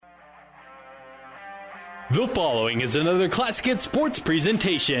The following is another Classic Hits Sports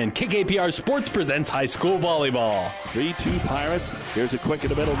presentation. KKPR Sports presents high school volleyball. 3-2 Pirates. Here's a quick in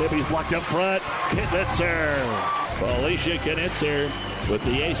the middle. Nibby's blocked up front. Knitzer. Felicia Knitzer with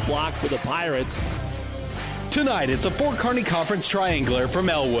the ace block for the Pirates. Tonight, it's a Fort Kearney Conference triangular from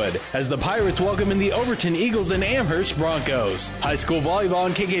Elwood as the Pirates welcome in the Overton Eagles and Amherst Broncos. High school volleyball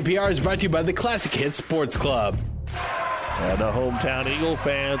on KKPR is brought to you by the Classic Hits Sports Club. And the hometown Eagle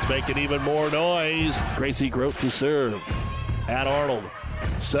fans making even more noise. Gracie Grote to serve. At Arnold.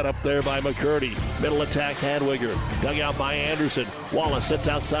 Set up there by McCurdy. Middle attack, Hadwiger. Dug out by Anderson. Wallace sits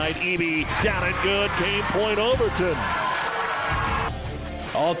outside. Eby down and good. Game point Overton.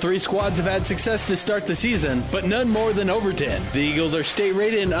 All three squads have had success to start the season, but none more than Overton. The Eagles are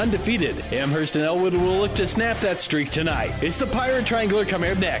state-rated and undefeated. Amherst and Elwood will look to snap that streak tonight. It's the Pirate Triangular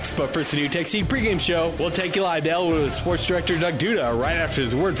coming up next, but first the New Tech Seed pregame show. We'll take you live to Elwood with Sports Director Doug Duda right after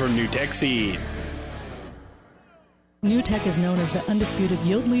this word from New Tech Seed. New Tech is known as the undisputed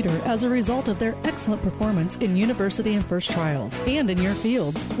yield leader as a result of their excellent performance in university and first trials and in your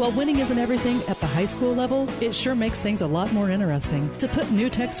fields. While winning isn't everything at the high school level, it sure makes things a lot more interesting. To put New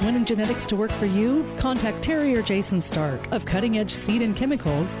Tech's winning genetics to work for you, contact Terry or Jason Stark of Cutting Edge Seed and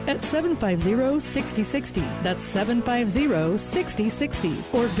Chemicals at 750-6060. That's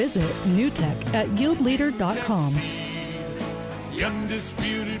 750-6060. Or visit newtech at yieldleader.com. The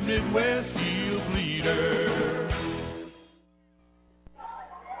undisputed Midwest yield leader.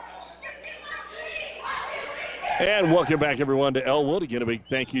 And welcome back, everyone, to Elwood. Again, a big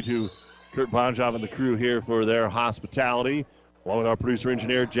thank you to Kurt Bonjoff and the crew here for their hospitality. Along with our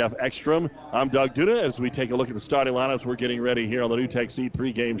producer-engineer, Jeff Ekstrom, I'm Doug Duda. As we take a look at the starting lineups, we're getting ready here on the New Tech Seed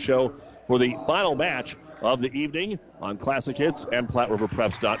pregame show for the final match of the evening on Classic Hits and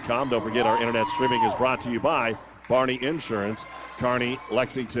PlatteRiverPreps.com. Don't forget, our internet streaming is brought to you by Barney Insurance, Kearney,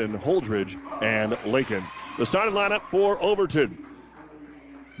 Lexington, Holdridge, and Lincoln. The starting lineup for Overton.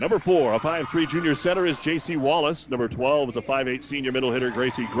 Number 4, a 5'3" junior center is J.C. Wallace. Number 12 is a 5'8" senior middle hitter,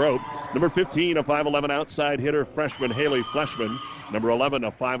 Gracie Grote. Number 15, a 5'11" outside hitter, freshman Haley Fleshman. Number 11,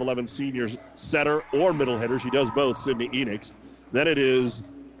 a 5'11" senior center or middle hitter. She does both, Sydney Enix. Then it is,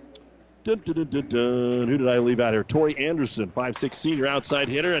 who did I leave out here? Tori Anderson, 5'6" senior outside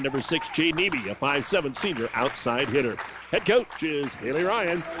hitter. And number 6, Jade Neby, a 5'7" senior outside hitter. Head coach is Haley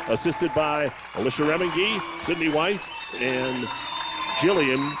Ryan, assisted by Alicia Remengi, Sydney Weiss, and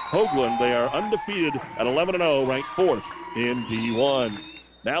Jillian Hoagland. They are undefeated at 11-0, ranked 4th in D1.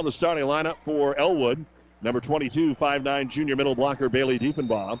 Now the starting lineup for Elwood. Number 22, 5'9" junior middle blocker Bailey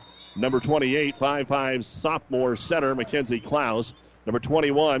Diefenbaugh. Number 28, 5'5" sophomore center Mackenzie Klaus. Number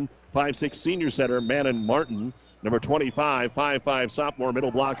 21, 5'6" senior center Manon Martin. Number 25, 5'5" sophomore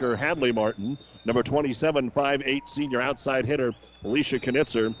middle blocker Hadley Martin. Number 27, 5'8" senior outside hitter Felicia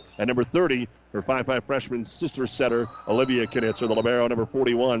Knitzer. And number 30, her 5'5" freshman sister setter Olivia Knitzer. The libero, number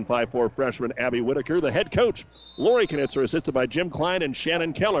 41, 5'4" freshman Abby Whitaker. The head coach, Lori Knitzer, assisted by Jim Klein and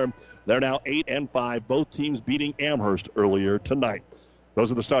Shannon Keller. They're now 8-5, both teams beating Amherst earlier tonight.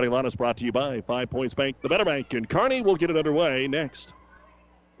 Those are the starting lineups brought to you by 5 Points Bank, the Better Bank, and Kearney. Will get it underway next.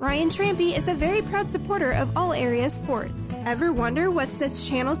 Ryan Trampy is a very proud supporter of all area sports. Ever wonder what sets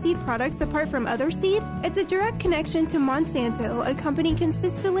Channel Seed products apart from other seed? It's a direct connection to Monsanto, a company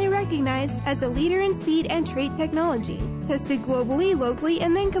consistently recognized as the leader in seed and trait technology. Tested globally, locally,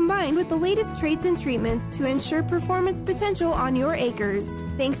 and then combined with the latest traits and treatments to ensure performance potential on your acres.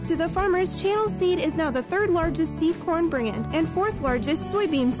 Thanks to the farmers, Channel Seed is now the 3rd largest seed corn brand and 4th largest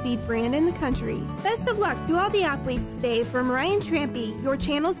soybean seed brand in the country. Best of luck to all the athletes today from Ryan Trampy, your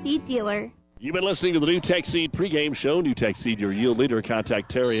Channel Seed dealer. You've been listening to the New Tech Seed pregame show. New Tech Seed, your yield leader. Contact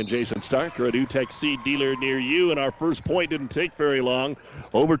Terry and Jason Stark or a New Tech Seed dealer near you. And our first point didn't take very long.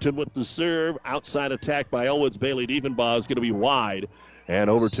 Overton with the serve. Outside attack by Elwood's Bailey Diefenbaugh is going to be wide. And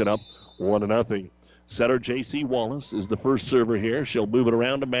Overton up 1-0. Setter J.C. Wallace is the first server here. She'll move it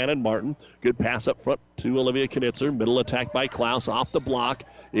around to Manon Martin. Good pass up front to Olivia Knitzer. Middle attack by Klaus. Off the block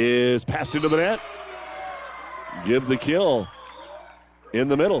is passed into the net. Give the kill in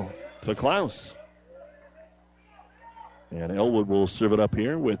the middle to Klaus. And Elwood will serve it up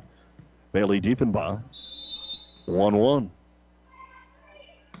here with Bailey Diefenbaugh. 1-1.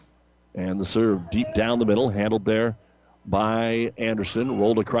 And the serve deep down the middle, handled there by Anderson,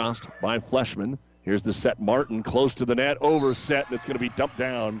 rolled across by Fleshman. Here's the set. Martin close to the net, over set, and it's going to be dumped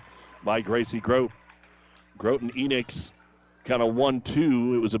down by Gracie Grote. Grote and Enix kind of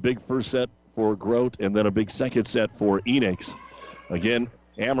 1-2. It was a big first set for Grote and then a big second set for Enix. Again,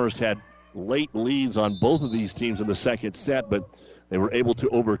 Amherst had late leads on both of these teams in the second set, but they were able to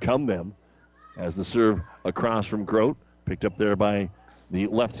overcome them as the serve across from Grote, picked up there by the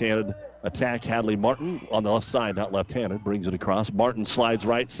left-handed attack Hadley Martin on the left side, not left-handed, brings it across. Martin slides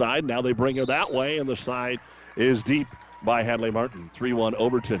right side. Now they bring her that way, and the side is deep by Hadley Martin. 3-1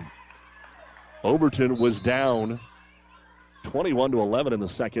 Overton. Overton was down 21-11 in the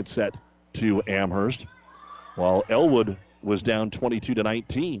second set to Amherst, while Elwood was down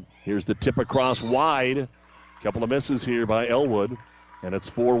 22-19. Here's the tip across wide. Couple of misses here by Elwood, and it's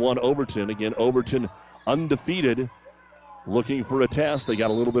 4-1 Overton. Again, Overton undefeated, looking for a test. They got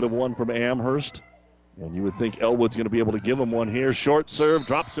a little bit of one from Amherst, and you would think Elwood's going to be able to give them one here. Short serve,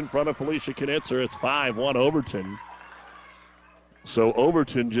 drops in front of Felicia Knitzer. It's 5-1 Overton. So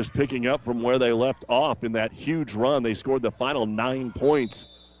Overton just picking up from where they left off in that huge run. They scored the final 9 points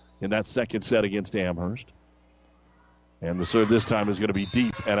in that second set against Amherst. And the serve this time is going to be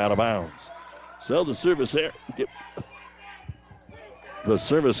deep and out of bounds. So the service error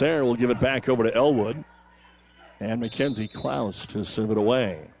will give it back over to Elwood. And Mackenzie Klaus to serve it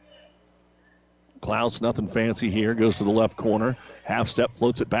away. Klaus, nothing fancy here, goes to the left corner. Half step,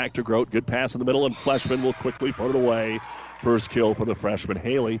 floats it back to Grote. Good pass in the middle, and Fleshman will quickly put it away. First kill for the freshman.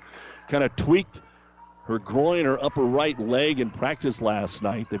 Haley kind of tweaked her groin or upper right leg in practice last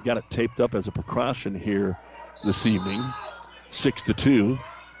night. They've got it taped up as a precaution here this evening. 6-2.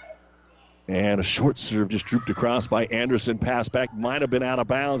 And a short serve just drooped across by Anderson. Pass back might have been out of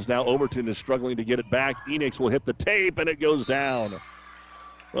bounds. Now Overton is struggling to get it back. Enix will hit the tape, and it goes down.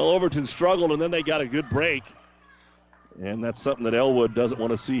 Well, Overton struggled, and then they got a good break. And that's something that Elwood doesn't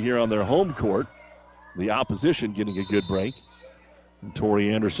want to see here on their home court. The opposition getting a good break. And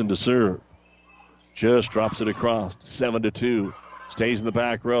Tori Anderson to serve. Just drops it across. 7-2. Stays in the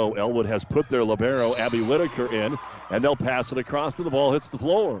back row. Elwood has put their libero, Abby Whitaker, in, and they'll pass it across till the ball hits the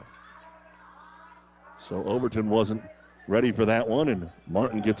floor. So Overton wasn't ready for that one, and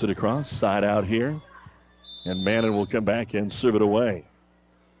Martin gets it across. Side out here. And Mannon will come back and serve it away.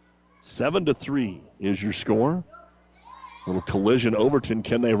 7-3 is your score. Little collision. Overton,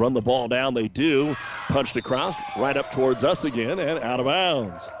 can they run the ball down? They do. Punched across, right up towards us again, and out of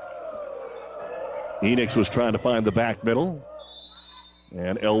bounds. Enix was trying to find the back middle,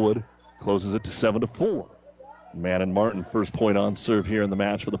 and Elwood closes it to 7-4. Mannon Martin, first point on serve here in the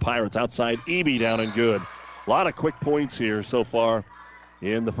match for the Pirates. Outside, Eby down and good. A lot of quick points here so far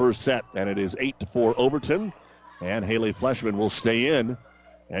in the first set, and it is 8-4 Overton, and Haley Fleshman will stay in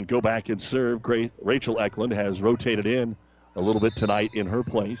and go back and serve. Rachel Eklund has rotated in a little bit tonight in her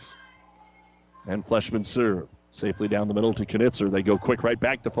place. And Fleshman serve. Safely down the middle to Knitzer. They go quick right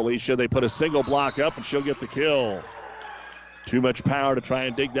back to Felicia. They put a single block up, and she'll get the kill. Too much power to try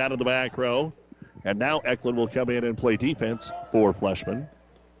and dig that in the back row. And now Eklund will come in and play defense for Fleshman.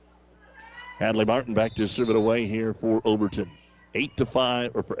 Hadley Martin back to serve it away here for Overton.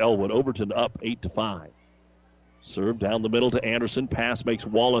 8-5, or for Elwood. Overton up 8-5. Serve down the middle to Anderson. Pass makes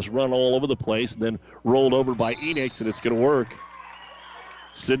Wallace run all over the place, and then rolled over by Enix, and it's going to work.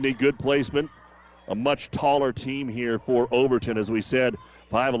 Sydney, good placement. A much taller team here for Overton, as we said.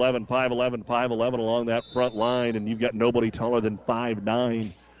 5'11", 5'11", 5'11" along that front line, and you've got nobody taller than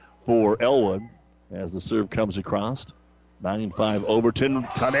 5'9" for Elwood as the serve comes across. 9-5 Overton.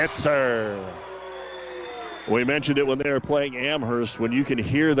 Knitzer. We mentioned it when they were playing Amherst. When you can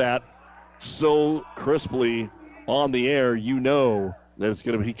hear that so crisply on the air, you know that it's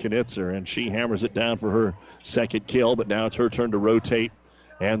going to be Knitzer, and she hammers it down for her second kill, but now it's her turn to rotate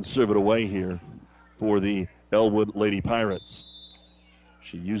and serve it away here for the Elwood Lady Pirates.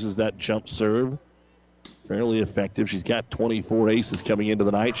 She uses that jump serve. Fairly effective. She's got 24 aces coming into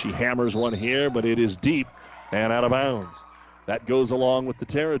the night. She hammers one here, but it is deep and out of bounds. That goes along with the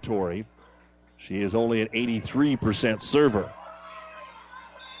territory. She is only an 83% server.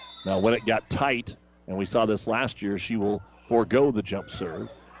 Now, when it got tight, and we saw this last year, she will forego the jump serve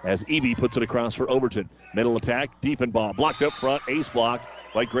as Eby puts it across for Overton. Middle attack, Diefenbaugh blocked up front, ace block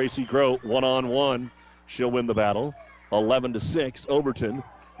by Gracie Grote, 1-on-1. She'll win the battle. 11-6, Overton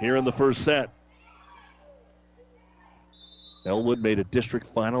here in the first set. Elwood made a district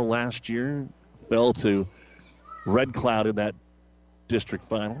final last year, fell to Red Cloud in that district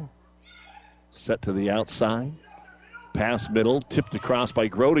final. Set to the outside. Pass middle, tipped across by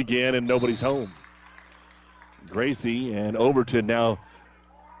Grote again, and nobody's home. Gracie and Overton now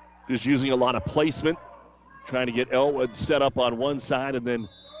just using a lot of placement, trying to get Elwood set up on one side and then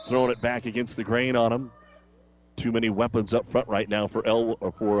throwing it back against the grain on him. Too many weapons up front right now for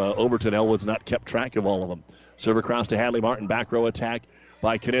Overton. Elwood's not kept track of all of them. Serve across to Hadley Martin. Back row attack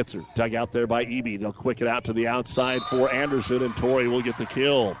by Knitzer. Dug out there by Eby. They'll quick it out to the outside for Anderson, and Torrey will get the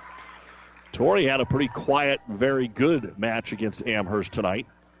kill. Torrey had a pretty quiet, very good match against Amherst tonight.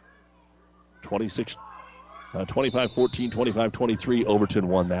 25-14, 25-23. Overton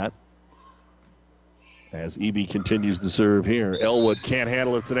won that. as EB continues to serve here. Elwood can't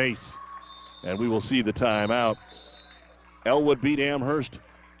handle it. It's an ace. And we will see the timeout. Elwood beat Amherst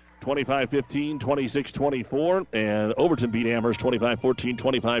 25-15, 26-24, and Overton beat Amherst 25-14,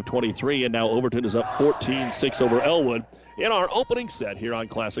 25-23, and now Overton is up 14-6 over Elwood in our opening set here on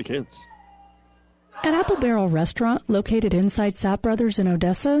Classic Hits. At Apple Barrel Restaurant, located inside Sapp Brothers in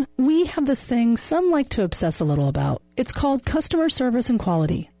Odessa, we have this thing some like to obsess a little about. It's called customer service and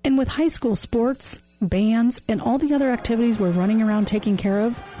quality. And with high school sports, bands, and all the other activities we're running around taking care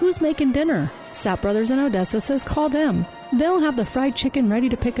of, who's making dinner? Sapp Brothers in Odessa says call them. They'll have the fried chicken ready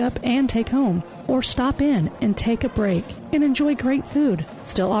to pick up and take home. Or stop in and take a break and enjoy great food.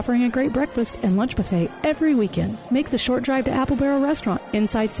 Still offering a great breakfast and lunch buffet every weekend. Make the short drive to Apple Barrel Restaurant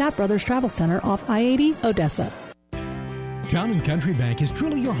inside Sapp Brothers Travel Center off I-80, Odessa. Town & Country Bank is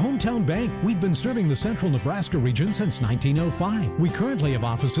truly your hometown bank. We've been serving the central Nebraska region since 1905. We currently have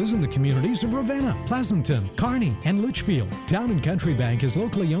offices in the communities of Ravenna, Pleasanton, Kearney, and Litchfield. Town & Country Bank is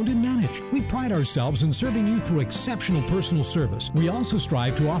locally owned and managed. We pride ourselves in serving you through exceptional personal service. We also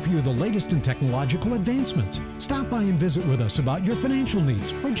strive to offer you the latest in technological advancements. Stop by and visit with us about your financial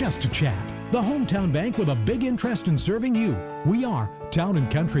needs or just to chat. The hometown bank with a big interest in serving you. We are Town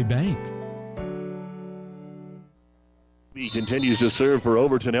 & Country Bank. He continues to serve for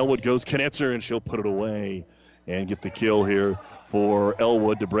Overton. Elwood goes Knetzer, and she'll put it away and get the kill here for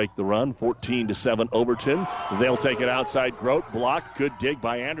Elwood to break the run. 14-7 Overton. They'll take it outside. Grote blocked. Good dig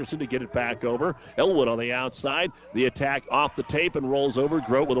by Anderson to get it back over. Elwood on the outside. The attack off the tape and rolls over.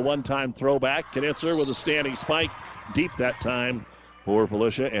 Grote with a one-time throwback. Knetzer with a standing spike. Deep that time for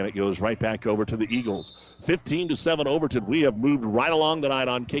Felicia, and it goes right back over to the Eagles. 15-7 Overton. We have moved right along tonight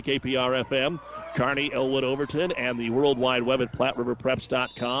on KKPR-FM. Kearney, Elwood, Overton, and the World Wide Web at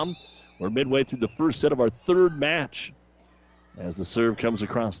PlatteRiverPreps.com. We're midway through the first set of our third match as the serve comes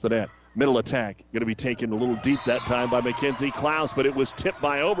across the net. Middle attack going to be taken a little deep that time by Mackenzie Klaus, but it was tipped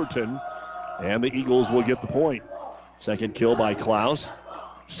by Overton, and the Eagles will get the point. Second kill by Klaus.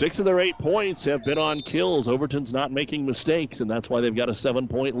 6 of their 8 points have been on kills. Overton's not making mistakes, and that's why they've got a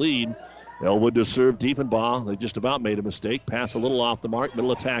 7-point lead. Elwood to serve Diefenbaugh. They just about made a mistake. Pass a little off the mark.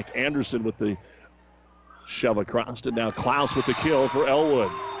 Middle attack. Anderson with the shove across, and now Klaus with the kill for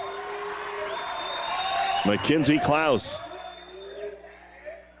Elwood. Mackenzie Klaus.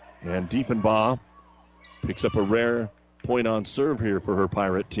 And Diefenbaugh picks up a rare point on serve here for her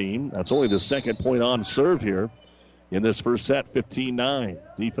Pirate team. That's only the second point on serve here in this first set, 15-9.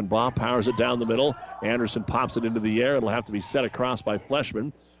 Diefenbaugh powers it down the middle. Anderson pops it into the air. It'll have to be set across by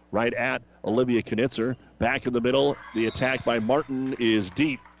Fleshman. Right at Olivia Knitzer. Back in the middle. The attack by Martin is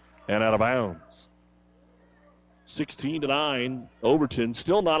deep and out of bounds. 16-9. Overton.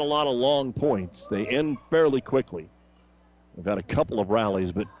 Still not a lot of long points. They end fairly quickly. They've had a couple of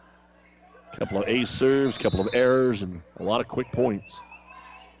rallies, but a couple of ace serves, a couple of errors, and a lot of quick points.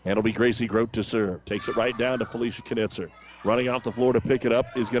 And it'll be Gracie Grote to serve. Takes it right down to Felicia Knitzer. Running off the floor to pick it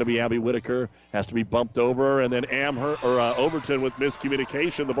up is going to be Abby Whitaker. Has to be bumped over, and then Overton with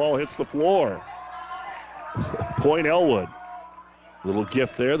miscommunication. The ball hits the floor. Point Elwood. Little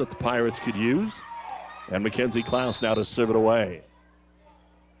gift there that the Pirates could use. And Mackenzie Klaus now to serve it away.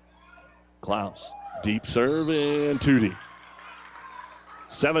 Klaus, deep serve and Tootie.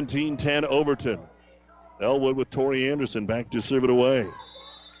 17-10 Overton. Elwood with Tori Anderson back to serve it away.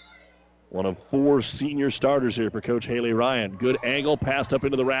 One of 4 senior starters here for Coach Haley Ryan. Good angle, passed up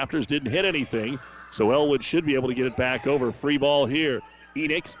into the rafters, didn't hit anything. So Elwood should be able to get it back over. Free ball here.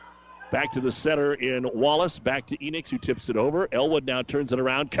 Enix back to the center in Wallace. Back to Enix, who tips it over. Elwood now turns it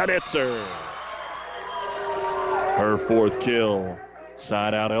around. Knitzer. Her 4th kill.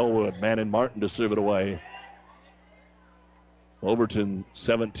 Side out Elwood. Mannon Martin to serve it away. Overton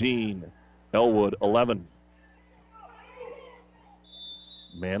 17. Elwood 11.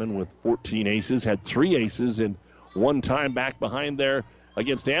 Mannon with 14 aces, had 3 aces in one time back behind there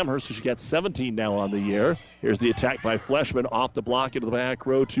against Amherst, so she got 17 now on the year. Here's the attack by Fleshman off the block into the back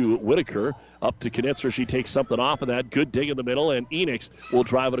row to Whitaker. Up to Knitzer. She takes something off of that. Good dig in the middle, and Enix will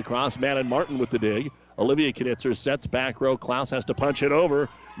drive it across. Mannon Martin with the dig. Olivia Knitzer sets back row. Klaus has to punch it over.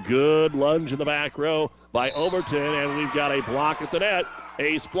 Good lunge in the back row by Overton, and we've got a block at the net.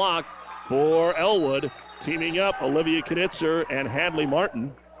 Ace block for Elwood. Teaming up, Olivia Knitzer and Hadley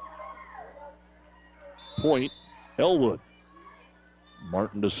Martin. Point, Elwood.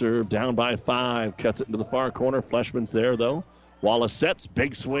 Martin to serve, down by 5. Cuts it into the far corner. Fleshman's there, though. Wallace sets.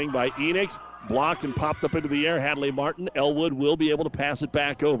 Big swing by Enix. Blocked and popped up into the air. Hadley Martin. Elwood will be able to pass it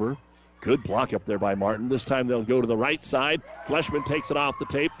back over. Good block up there by Martin. This time they'll go to the right side. Fleshman takes it off the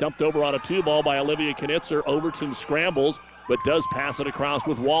tape. Dumped over on a 2-ball by Olivia Knitzer. Overton scrambles, but does pass it across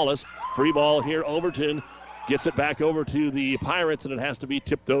with Wallace. Free ball here. Overton gets it back over to the Pirates, and it has to be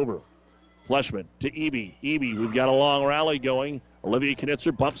tipped over. Fleshman to Eby. Eby, we've got a long rally going. Olivia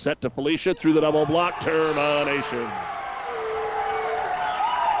Knitzer bump set to Felicia through the double block. Termination.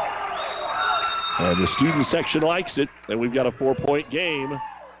 And the student section likes it, and we've got a 4-point game.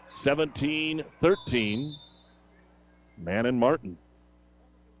 17-13. Mann and Martin.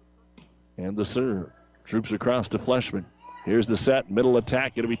 And the serve. Troops across to Fleshman. Here's the set. Middle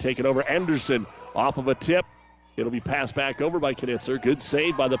attack going to be taken over. Anderson off of a tip. It'll be passed back over by Knitzer. Good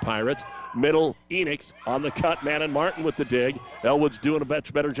save by the Pirates. Middle, Enix on the cut. Mann and Martin with the dig. Elwood's doing a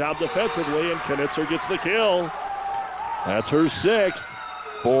much better job defensively, and Knitzer gets the kill. That's her 6th.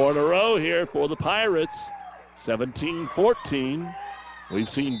 4 in a row here for the Pirates. 17-14. We've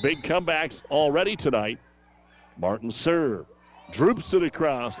seen big comebacks already tonight. Martin serve. Droops it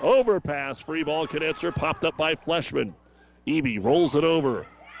across. Overpass. Free ball. Knitzer popped up by Fleshman. Eby rolls it over.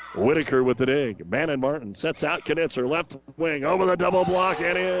 Whitaker with the dig. Mann and Martin sets out Knitzer. Left wing over the double block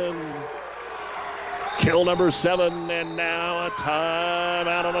and in. Kill number 7, and now a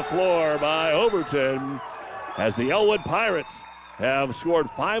timeout on the floor by Overton as the Elwood Pirates have scored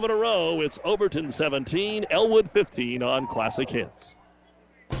 5 in a row. It's Overton 17, Elwood 15 on Classic Hits.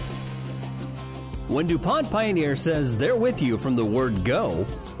 When DuPont Pioneer says they're with you from the word go,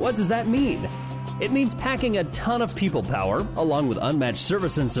 what does that mean? It means packing a ton of people power, along with unmatched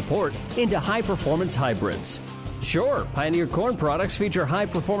service and support, into high-performance hybrids. Sure, Pioneer corn products feature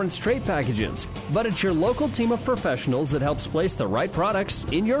high-performance trait packages, but it's your local team of professionals that helps place the right products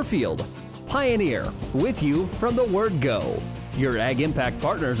in your field. Pioneer, with you from the word go. Your Ag Impact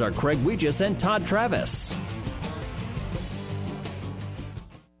partners are Craig Weegis and Todd Travis.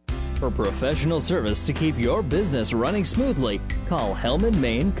 For professional service to keep your business running smoothly, call Hellman,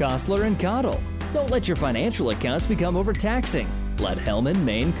 Maine, Kostler, and Cottle. Don't let your financial accounts become overtaxing. Let Hellman,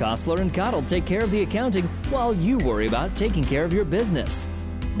 Maine, Kostler, and Cottle take care of the accounting while you worry about taking care of your business.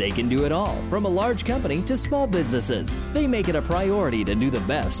 They can do it all, from a large company to small businesses. They make it a priority to do the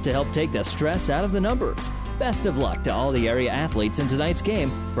best to help take the stress out of the numbers. Best of luck to all the area athletes in tonight's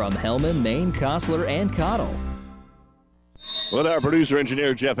game from Hellman, Maine, Kostler, and Cottle. With our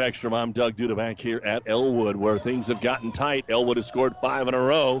producer-engineer, Jeff Ekstrom, I'm Doug Duda here at Elwood, where things have gotten tight. Elwood has scored 5 in a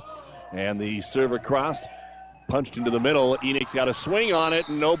row, and the serve across, punched into the middle. Enix got a swing on it,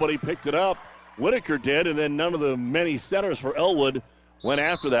 and nobody picked it up. Whitaker did, and then none of the many centers for Elwood went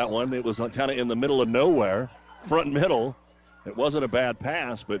after that one. It was kind of in the middle of nowhere, front middle. It wasn't a bad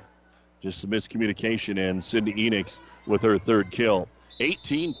pass, but just some miscommunication, and Sydney Enix with her 3rd kill.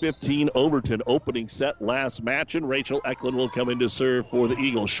 18-15 Overton opening set last match, and Rachel Eklund will come in to serve for the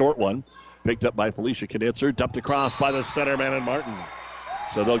Eagles. Short one picked up by Felicia Knitzer, dumped across by the center man and Martin.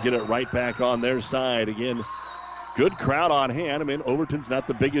 So they'll get it right back on their side. Again, good crowd on hand. I mean, Overton's not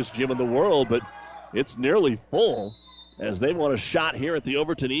the biggest gym in the world, but it's nearly full as they want a shot here at the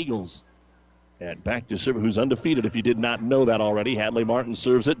Overton Eagles. And back to serve, who's undefeated if you did not know that already. Hadley Martin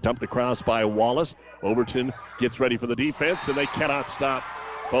serves it, dumped across by Wallace. Overton gets ready for the defense, and they cannot stop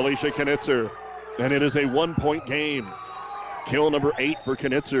Felicia Knitzer. And it is a 1-point game. Kill number 8 for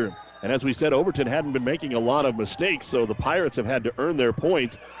Knitzer. And as we said, Overton hadn't been making a lot of mistakes, so the Pirates have had to earn their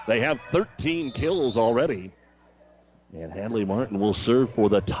points. They have 13 kills already. And Hadley Martin will serve for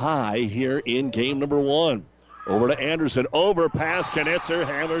the tie here in game number 1. Over to Anderson. Overpass. Knitzer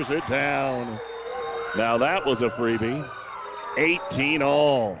hammers it down. Now that was a freebie. 18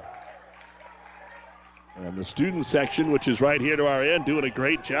 all. And the student section, which is right here to our end, doing a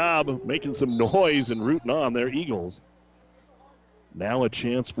great job of making some noise and rooting on their Eagles. Now a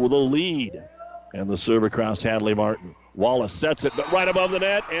chance for the lead. And the serve across Hadley Martin. Wallace sets it, but right above the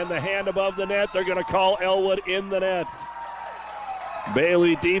net, and the hand above the net. They're going to call Elwood in the net.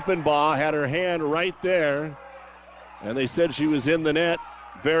 Bailey Diefenbaugh had her hand right there, and they said she was in the net.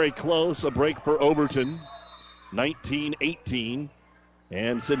 Very close. A break for Overton. 19-18.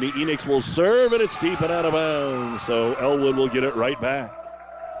 And Sydney Enix will serve, and it's deep and out of bounds. So Elwood will get it right back.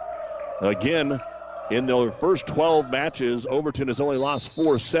 Again, in their first 12 matches, Overton has only lost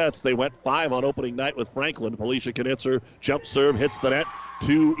 4 sets. They went 5 on opening night with Franklin. Felicia Knitzer, jump serve, hits the net.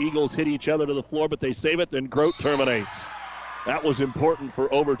 2 Eagles hit each other to the floor, but they save it. Then Grote terminates. That was important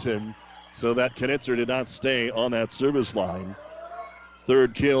for Overton, so that Knitzer did not stay on that service line.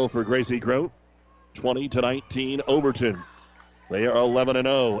 3rd kill for Gracie Grote. 20-19 Overton. They are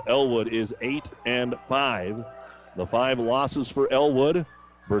 11-0. Elwood is 8-5. The 5 losses for Elwood.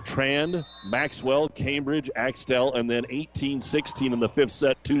 Bertrand, Maxwell, Cambridge, Axtell, and then 18-16 in the fifth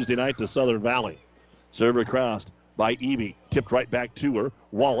set Tuesday night to Southern Valley. Serve across by Eby. Tipped right back to her.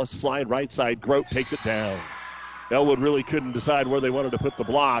 Wallace, slide right side. Grote takes it down. Elwood really couldn't decide where they wanted to put the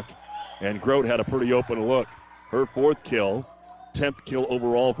block, and Grote had a pretty open look. Her fourth kill, 10th kill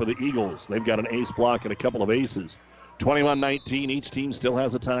overall for the Eagles. They've got an ace block and a couple of aces. 21-19, each team still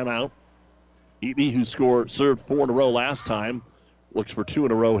has a timeout. Eby, who served 4 in a row last time, looks for 2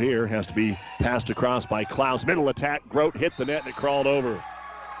 in a row here. Has to be passed across by Klaus. Middle attack. Grote hit the net and it crawled over.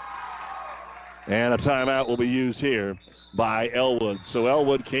 And a timeout will be used here by Elwood. So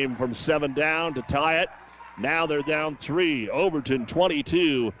Elwood came from 7 down to tie it. Now they're down 3. Overton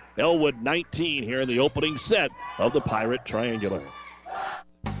 22, Elwood 19 here in the opening set of the Pirate Triangular.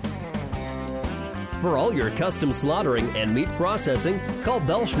 For all your custom slaughtering and meat processing, call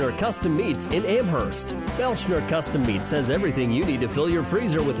Belschner Custom Meats in Amherst. Belschner Custom Meats has everything you need to fill your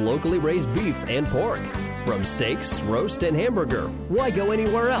freezer with locally raised beef and pork. From steaks, roast, and hamburger, why go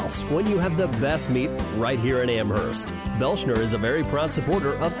anywhere else when you have the best meat right here in Amherst? Belschner is a very proud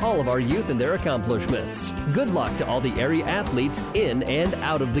supporter of all of our youth and their accomplishments. Good luck to all the area athletes in and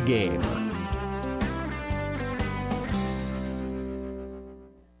out of the game.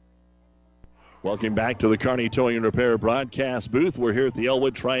 Welcome back to the Kearney Towing and Repair broadcast booth. We're here at the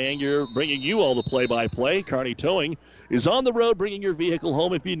Elwood Triangular bringing you all the play-by-play. Kearney Towing is on the road bringing your vehicle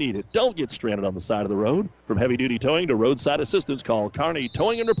home if you need it. Don't get stranded on the side of the road. From heavy-duty towing to roadside assistance, call Kearney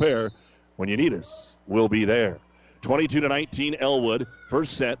Towing and Repair. When you need us, we'll be there. 22-19 Elwood.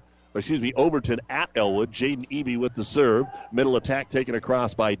 Overton at Elwood. Jaden Eby with the serve. Middle attack taken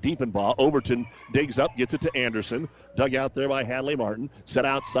across by Diefenbaugh. Overton digs up, gets it to Anderson. Dug out there by Hadley Martin. Set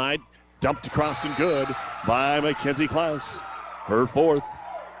outside. Dumped across and good by Mackenzie Klaus. Her fourth.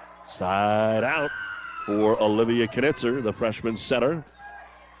 Side out for Olivia Knitzer, the freshman center,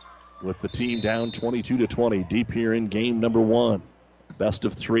 with the team down 22-20. Deep here in game number 1. Best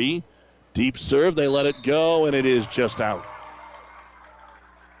of 3. Deep serve. They let it go, and it is just out.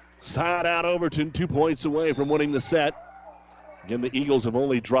 Side out Overton, 2 points away from winning the set. Again, the Eagles have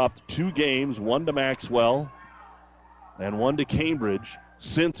only dropped 2 games, 1 to Maxwell and 1 to Cambridge,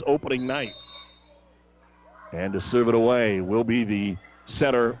 since opening night. And to serve it away will be the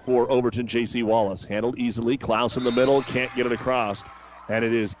center for Overton, J.C. Wallace. Handled easily. Klaus in the middle. Can't get it across. And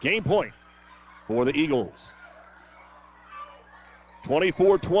it is game point for the Eagles.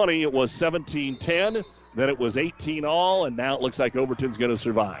 24-20. It was 17-10. Then it was 18-all. And now it looks like Overton's going to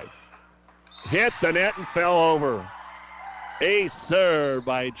survive. Hit the net and fell over. Ace serve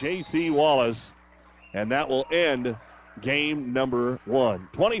by J.C. Wallace. And that will end game number 1.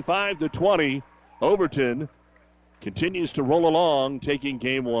 25-20. Overton continues to roll along, taking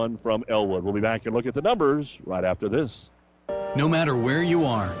game 1 from Elwood. We'll be back and look at the numbers right after this. No matter where you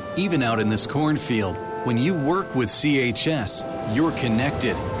are, even out in this cornfield, when you work with CHS, you're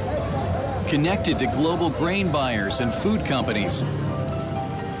connected. Connected to global grain buyers and food companies.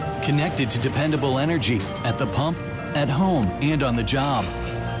 Connected to dependable energy at the pump, at home, and on the job.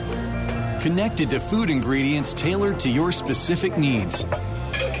 Connected to food ingredients tailored to your specific needs.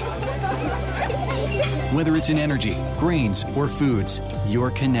 Whether it's in energy, grains, or foods, you're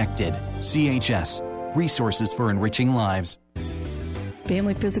connected. CHS, resources for enriching lives.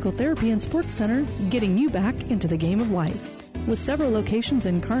 Family Physical Therapy and Sports Center, getting you back into the game of life. With several locations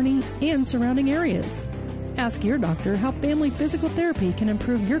in Kearney and surrounding areas. Ask your doctor how Family Physical Therapy can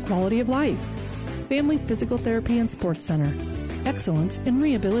improve your quality of life. Family Physical Therapy and Sports Center. Excellence in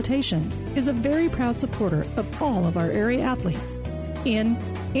Rehabilitation is a very proud supporter of all of our area athletes, in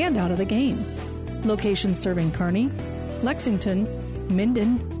and out of the game. Locations serving Kearney, Lexington,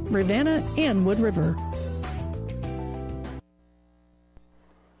 Minden, Ravenna, and Wood River.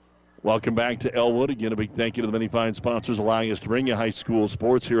 Welcome back to Elwood. Again, a big thank you to the many fine sponsors allowing us to bring you high school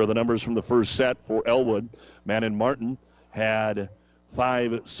sports. Here are the numbers from the first set for Elwood. Manon Martin had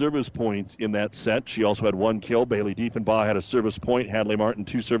 5 service points in that set. She also had 1 kill. Bailey Diefenbaugh had a service point. Hadley Martin,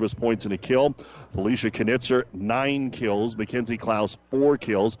 2 service points and a kill. Felicia Knitzer, 9 kills. Mackenzie Klaus, 4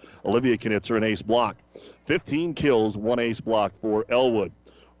 kills. Olivia Knitzer, an ace block. 15 kills, 1 ace block for Elwood.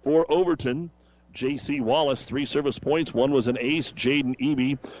 For Overton, J.C. Wallace, 3 service points. 1 was an ace. Jaden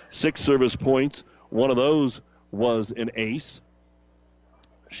Eby, 6 service points. 1 of those was an ace.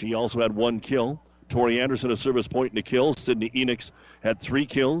 She also had 1 kill. Tori Anderson, a service point and a kill. Sydney Enix had 3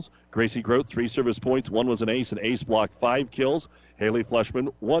 kills. Gracie Grote, 3 service points. 1 was an ace block, 5 kills. Haley Fleshman,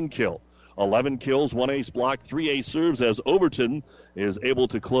 1 kill. 11 kills, 1 ace block, 3 ace serves as Overton is able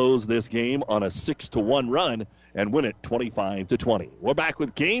to close this game on a 6-1 run and win it 25-20. We're back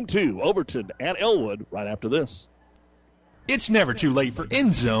with game 2, Overton and Elwood, right after this. It's never too late for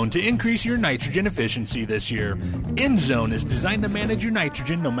EndZone to increase your nitrogen efficiency this year. EndZone is designed to manage your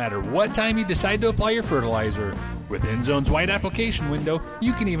nitrogen no matter what time you decide to apply your fertilizer. With EndZone's wide application window,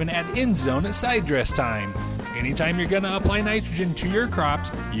 you can even add EndZone at side dress time. Anytime you're going to apply nitrogen to your crops,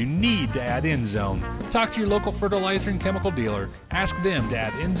 you need to add EndZone. Talk to your local fertilizer and chemical dealer. Ask them to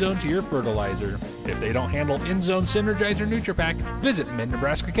add EndZone to your fertilizer. If they don't handle EndZone Synergizer NutriPack, visit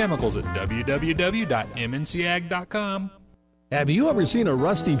Mid-Nebraska Chemicals at www.mncag.com. Have you ever seen a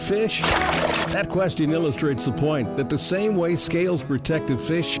rusty fish? That question illustrates the point that the same way scales protect the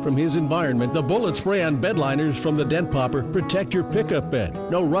fish from his environment, the bullet spray on bed liners from the Dent Popper protect your pickup bed.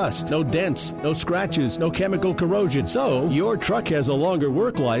 No rust, no dents, no scratches, no chemical corrosion. So your truck has a longer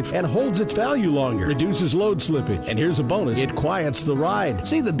work life and holds its value longer, reduces load slippage. And here's a bonus, it quiets the ride.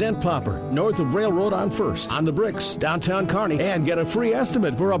 See the Dent Popper, north of Railroad on 1st, on the Bricks, downtown Kearney, and get a free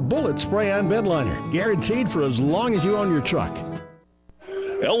estimate for a bullet spray on bed liner. Guaranteed for as long as you own your truck.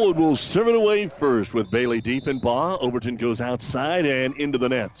 Elwood will serve it away first with Bailey Diefenbaugh. Overton goes outside and into the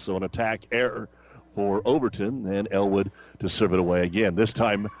net. So an attack error for Overton, and Elwood to serve it away again. This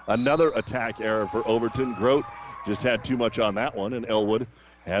time, another attack error for Overton. Grote just had too much on that one, and Elwood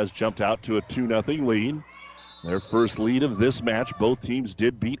has jumped out to a 2-0 lead. Their first lead of this match. Both teams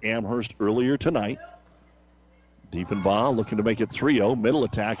did beat Amherst earlier tonight. Diefenbaugh looking to make it 3-0. Middle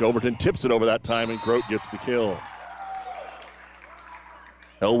attack. Overton tips it over that time, and Grote gets the kill.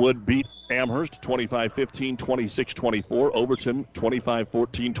 Elwood beat Amherst 25-15, 26-24. Overton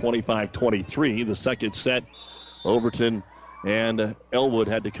 25-14, 25-23. The second set, Overton and Elwood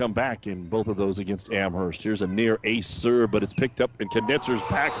had to come back in both of those against Amherst. Here's a near ace serve, but it's picked up, and Knitzer's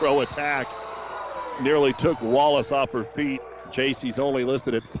back row attack nearly took Wallace off her feet. JC's only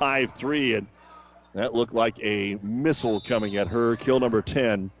listed at 5'3", and that looked like a missile coming at her. Kill number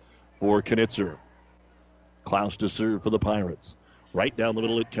 10 for Knitzer. Klaus to serve for the Pirates. Right down the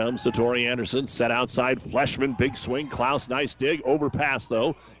middle it comes to Tori Anderson. Set outside. Fleshman, big swing. Klaus, nice dig. Overpass,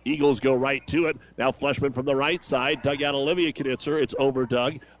 though. Eagles go right to it. Now Fleshman from the right side. Dug out Olivia Knitzer. It's over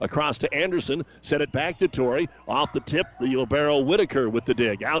Doug. Across to Anderson. Set it back to Tori. Off the tip, the libero Whitaker with the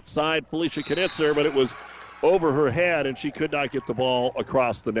dig. Outside Felicia Knitzer, but it was over her head, and she could not get the ball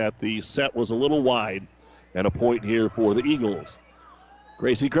across the net. The set was a little wide, and a point here for the Eagles.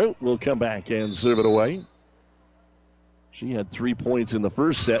 Gracie Grote will come back and serve it away. She had 3 points in the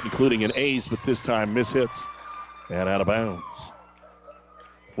first set, including an ace, but this time mishits and out of bounds.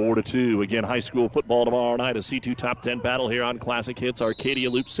 4-2. Again, high school football tomorrow night. A C2 top 10 battle here on Classic Hits. Arcadia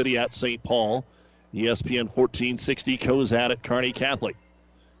Loop City at St. Paul. ESPN 1460. Cozad at Kearney Catholic.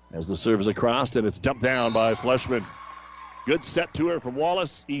 As the serve is across, and it's dumped down by Fleshman. Good set to her from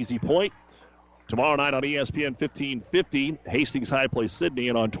Wallace. Easy point. Tomorrow night on ESPN 1550, Hastings High plays Sydney,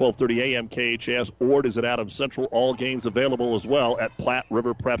 and on 1230 a.m. KHS, Ord is at Adams Central. All games available as well at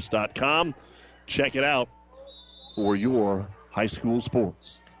PlatteRiverPreps.com. Check it out for your high school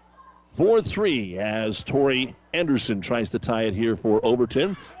sports. 4-3 as Tori Anderson tries to tie it here for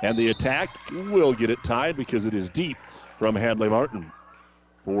Overton, and the attack will get it tied because it is deep from Hadley Martin.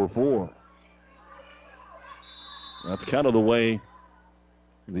 4-4. That's kind of the way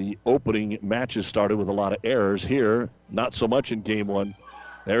the opening matches started, with a lot of errors. Here, not so much in game one.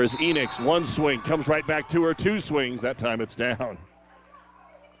 There is Enix. One swing. Comes right back to her. Two swings. That time it's down.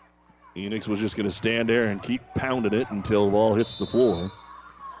 Enix was just going to stand there and keep pounding it until the ball hits the floor.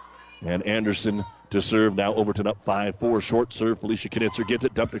 And Anderson to serve. Now Overton up 5-4. Short serve. Felicia Knitzer gets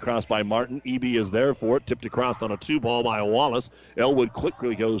it. Dumped across by Martin. EB is there for it. Tipped across on a 2-ball by Wallace. Elwood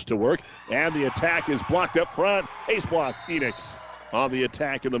quickly goes to work. And the attack is blocked up front. Ace block. Enix on the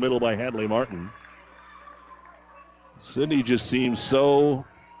attack in the middle by Hadley Martin. Sydney just seems so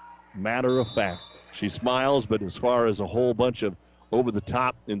matter of fact. She smiles, but as far as a whole bunch of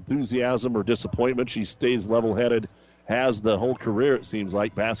over-the-top enthusiasm or disappointment, she stays level-headed, has the whole career, it seems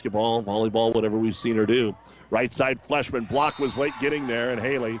like, basketball, volleyball, whatever we've seen her do. Right side, Fleshman. Block was late getting there, and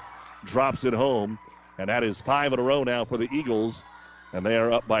Haley drops it home. And that is 5 in a row now for the Eagles, and they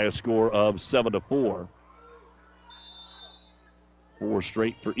are up by a score of 7-4. 4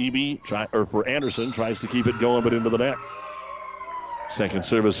 straight for for Anderson. Tries to keep it going, but into the net. Second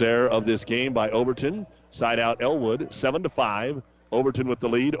service error of this game by Overton. Side out Elwood, 7-5. Overton with the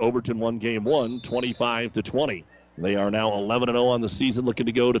lead. Overton won game one, 25-20. They are now 11-0 on the season, looking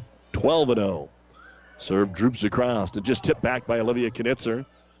to go to 12-0. Serve droops across and just tipped back by Olivia Knitzer.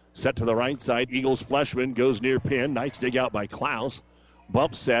 Set to the right side. Eagles Fleshman goes near pin. Nice dig out by Klaus.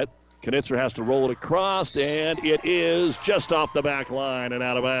 Bump set. Knitzer has to roll it across, and it is just off the back line and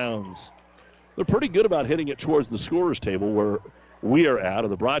out of bounds. They're pretty good about hitting it towards the scorer's table where we are at, or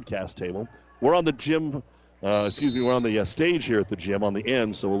the broadcast table. We're on the gym we're on the stage here at the gym on the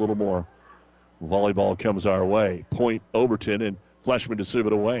end, so a little more volleyball comes our way. Point Overton, and Fleshman to serve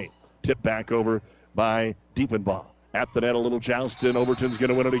it away. Tip back over by Diefenbaugh. At the net, a little joust, and Overton's going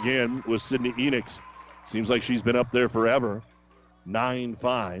to win it again with Sydney Enix. Seems like she's been up there forever.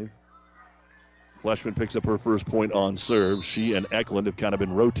 9-5. Fleshman picks up her first point on serve. She and Eklund have kind of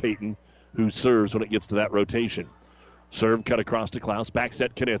been rotating who serves when it gets to that rotation. Serve cut across to Klaus. Back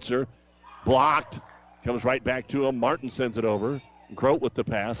set Knitzer. Blocked. Comes right back to him. Martin sends it over. Grote with the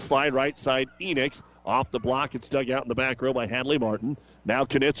pass. Slide right side Enix. Off the block. It's dug out in the back row by Hadley Martin. Now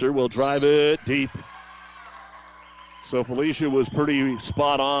Knitzer will drive it deep. So Felicia was pretty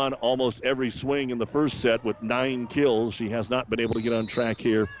spot on almost every swing in the first set with 9 kills. She has not been able to get on track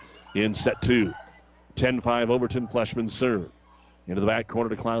here in set 2. 10-5 Overton. Fleshman serve. Into the back corner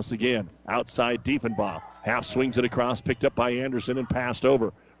to Klaus again. Outside Diefenbaugh. Half swings it across. Picked up by Anderson and passed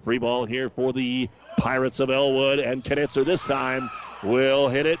over. Free ball here for the Pirates of Elwood. And Knitzer this time will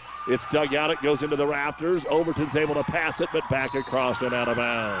hit it. It's dug out. It goes into the rafters. Overton's able to pass it, but back across and out of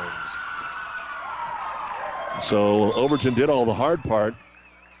bounds. So Overton did all the hard part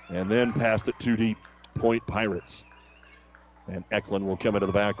and then passed it too deep. Point Pirates. And Eklund will come into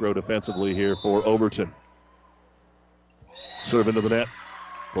the back row defensively here for Overton. Serve into the net.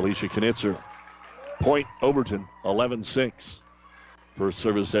 Felicia Knitzer. Point Overton, 11-6. First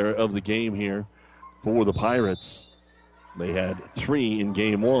service error of the game here for the Pirates. They had 3 in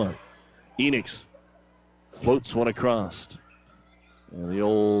game 1. Enix floats one across. And the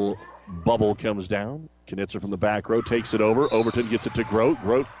old bubble comes down. Knitzer from the back row takes it over. Overton gets it to Grote.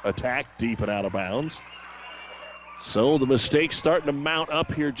 Grote attack deep and out of bounds. So the mistakes starting to mount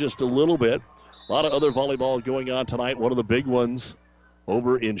up here just a little bit. A lot of other volleyball going on tonight. One of the big ones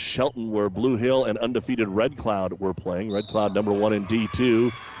over in Shelton where Blue Hill and undefeated Red Cloud were playing. Red Cloud number 1 in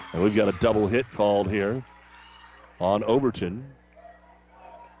D2. And we've got a double hit called here on Overton.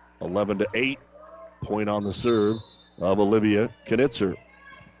 11-8. Point on the serve of Olivia Knitzer.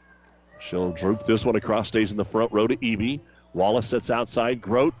 She'll droop this one across, stays in the front row to Eby. Wallace sets outside.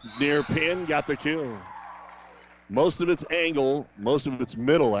 Grote near pin, got the kill. Most of its angle, most of its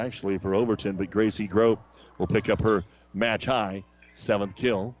middle actually for Overton, but Gracie Grote will pick up her match high 7th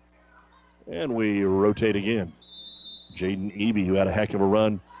kill. And we rotate again. Jaden Eby, who had a heck of a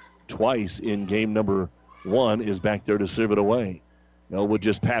run twice in game number 1, is back there to serve it away. Elwood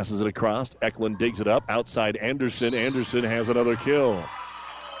just passes it across. Eklund digs it up. Outside Anderson. Anderson has another kill.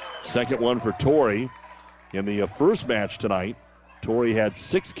 Second one for Torrey. In the first match tonight, Torrey had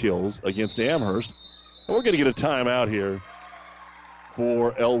 6 kills against Amherst. And we're going to get a timeout here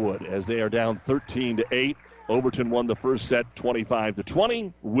for Elwood as they are down 13-8. Overton won the first set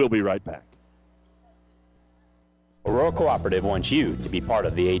 25-20. We'll be right back. Aurora Cooperative wants you to be part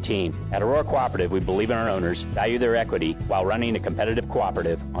of the A-Team. At Aurora Cooperative, we believe in our owners, value their equity, while running a competitive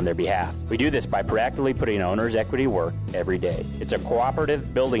cooperative on their behalf. We do this by proactively putting owners' equity to work every day. It's a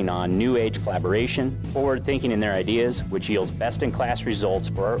cooperative building on new age collaboration, forward thinking in their ideas, which yields best-in-class results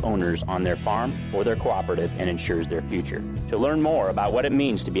for our owners on their farm or their cooperative and ensures their future. To learn more about what it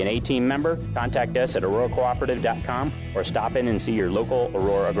means to be an A-Team member, contact us at auroracooperative.com or stop in and see your local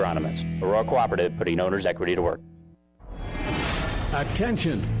Aurora agronomist. Aurora Cooperative, putting owners' equity to work.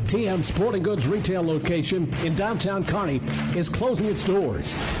 Attention! TM Sporting Goods retail location in downtown Kearney is closing its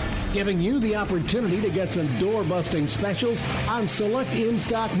doors, giving you the opportunity to get some door-busting specials on select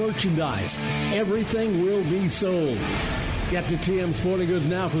in-stock merchandise. Everything will be sold. Get to TM Sporting Goods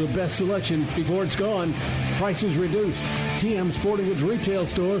now for the best selection before it's gone. Prices reduced. TM Sporting Goods retail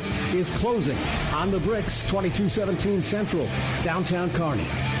store is closing on the Bricks, 2217 Central, downtown Kearney.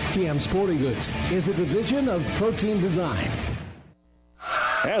 TM Sporting Goods is a division of Protein Design.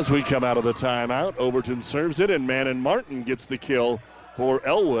 As we come out of the timeout, Overton serves it, and Manon Martin gets the kill for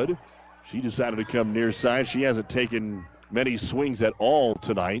Elwood. She decided to come near side. She hasn't taken many swings at all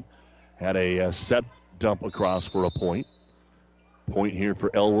tonight. Had a set dump across for a point. Point here for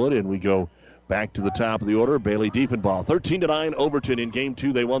Elwood, and we go back to the top of the order. Bailey Diefenbaugh. 13-9 Overton in game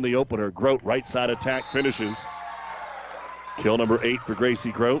 2. They won the opener. Grote, right side attack, finishes. Kill number 8 for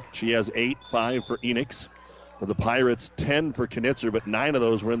Gracie Grote. She has 8, 5 for Enix. For the Pirates, 10 for Knitzer, but 9 of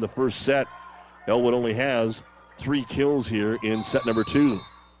those were in the first set. Elwood only has 3 kills here in set number 2.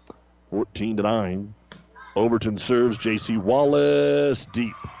 14-9. Overton serves J.C. Wallace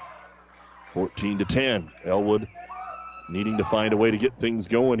deep. 14-10. Elwood needing to find a way to get things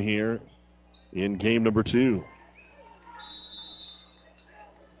going here in game number 2.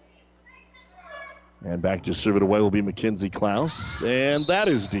 And back to serve it away will be Mackenzie Klaus, and that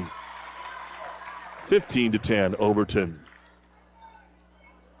is deep. 15-10, Overton.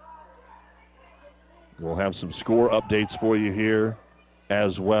 We'll have some score updates for you here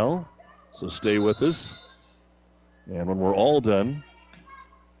as well, so stay with us. And when we're all done,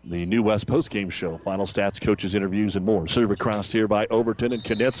 the New West postgame show, final stats, coaches, interviews, and more. Serve across here by Overton, and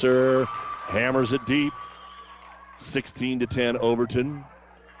Knitzer hammers it deep. 16-10 Overton.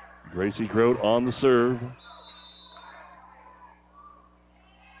 Gracie Grote on the serve.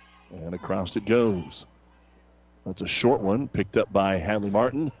 And across it goes. That's a short one, picked up by Hadley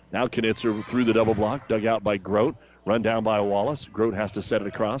Martin. Now Knitzer through the double block, dug out by Grote. Run down by Wallace. Grote has to set it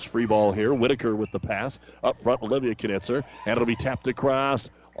across. Free ball here. Whitaker with the pass. Up front, Olivia Knitzer. And it'll be tapped across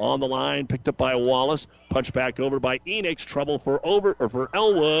on the line. Picked up by Wallace. Punched back over by Enix. Trouble for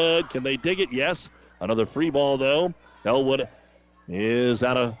Elwood. Can they dig it? Yes. Another free ball, though. Elwood is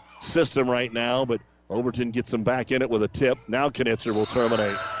out of system right now, but Overton gets him back in it with a tip. Now Knitzer will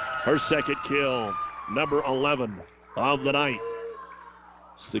terminate. Her second kill. Number 11 of the night.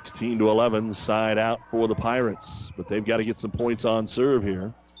 16-11, side out for the Pirates. But they've got to get some points on serve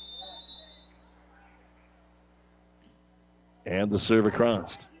here. And the serve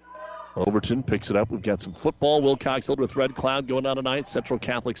across. Overton picks it up. We've got some football. Wilcox with Red Cloud going on tonight. Central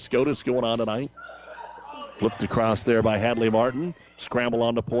Catholic SCOTUS going on tonight. Flipped across there by Hadley Martin. Scramble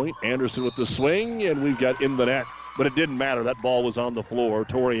on the point. Anderson with the swing, and we've got in the net. But it didn't matter. That ball was on the floor.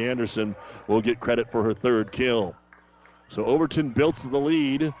 Tori Anderson will get credit for her third kill. So Overton built the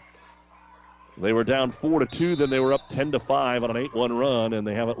lead. They were down 4-2, then they were up 10-5 on an 8-1 run, and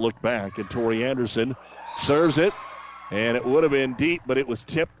they haven't looked back. And Tori Anderson serves it, and it would have been deep, but it was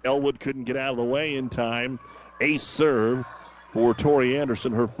tipped. Elwood couldn't get out of the way in time. Ace serve for Tori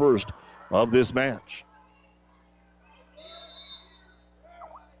Anderson, her first of this match.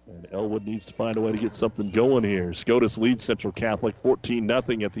 And Elwood needs to find a way to get something going here. SCOTUS leads Central Catholic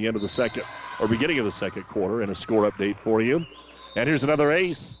 14-0 at the end of the second, or beginning of the second quarter, and a score update for you. And here's another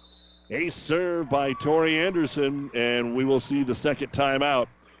ace. Ace serve by Tori Anderson, and we will see the second timeout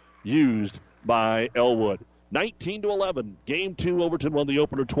used by Elwood. 19-11. Game 2, Overton won the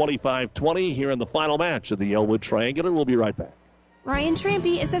opener 25-20 here in the final match of the Elwood Triangular. We'll be right back. Ryan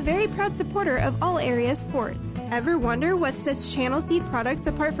Trampy is a very proud supporter of all area sports. Ever wonder what sets Channel Seed products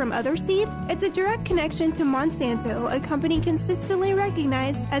apart from other seed? It's a direct connection to Monsanto, a company consistently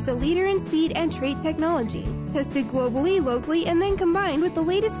recognized as a leader in seed and trait technology. Tested globally, locally, and then combined with the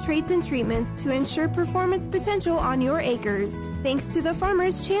latest traits and treatments to ensure performance potential on your acres. Thanks to the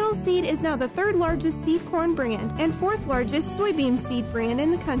farmers, Channel Seed is now the third largest seed corn brand and fourth largest soybean seed brand in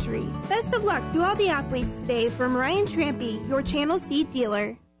the country. Best of luck to all the athletes today from Ryan Trampy, your Channel Seed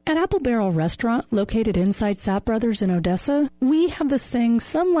dealer. At Apple Barrel Restaurant, located inside Sapp Brothers in Odessa, we have this thing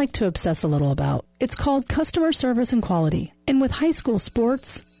some like to obsess a little about. It's called customer service and quality. And with high school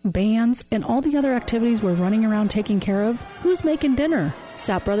sports, bands, and all the other activities we're running around taking care of, who's making dinner?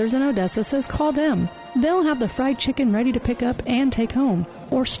 Sapp Brothers in Odessa says call them. They'll have the fried chicken ready to pick up and take home.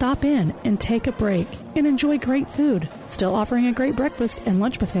 Or stop in and take a break and enjoy great food. Still offering a great breakfast and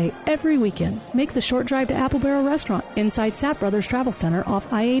lunch buffet every weekend. Make the short drive to Apple Barrel Restaurant inside Sapp Brothers Travel Center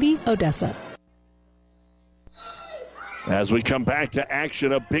off I-80, Odessa. As we come back to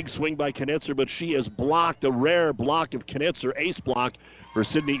action, a big swing by Knitzer, but she has blocked a rare block of Knitzer, ace block for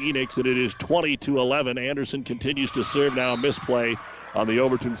Sydney Enix, and it is 20-11. Anderson continues to serve now, a misplay on the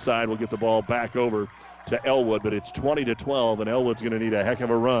Overton side. We'll get the ball back over to Elwood, but it's 20-12, and Elwood's going to need a heck of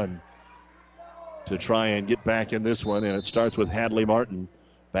a run to try and get back in this one, and it starts with Hadley Martin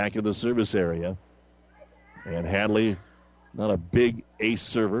back in the service area. And Hadley, not a big ace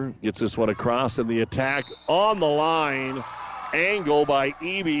server, gets this one across, and the attack on the line. Angle by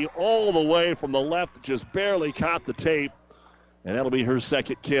Eby all the way from the left, just barely caught the tape, and that'll be her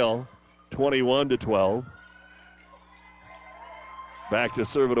second kill, 21-12. Back to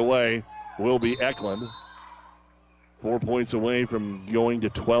serve it away will be Eklund. 4 points away from going to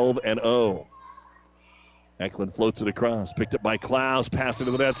 12-0. Eklund floats it across, picked up by Klaus, passed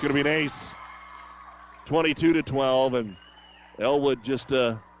into the net. It's going to be an ace. 22-12, and Elwood just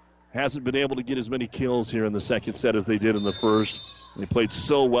hasn't been able to get as many kills here in the second set as they did in the first. They played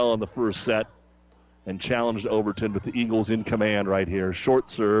so well in the first set and challenged Overton, but the Eagles in command right here. Short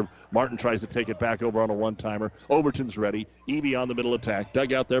serve. Martin tries to take it back over on a one-timer. Overton's ready. Eby on the middle attack.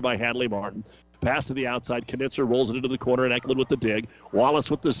 Dug out there by Hadley Martin. Pass to the outside. Knitzer rolls it into the corner, and Eklund with the dig.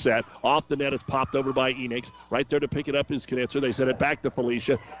 Wallace with the set. Off the net, it's popped over by Enix. Right there to pick it up is Knitzer. They send it back to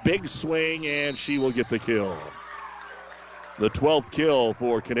Felicia. Big swing, and she will get the kill. The 12th kill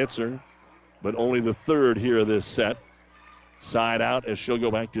for Knitzer, but only the third here of this set. Side out as she'll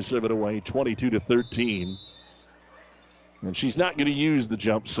go back to serve it away, 22-13. And she's not going to use the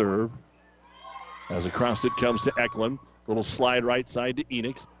jump serve. As across it comes to Eklund. Little slide right side to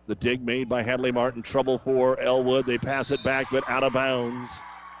Enix. The dig made by Hadley Martin. Trouble for Elwood. They pass it back, but out of bounds.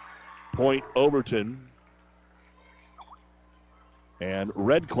 Point Overton. And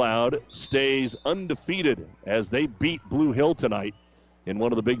Red Cloud stays undefeated as they beat Blue Hill tonight in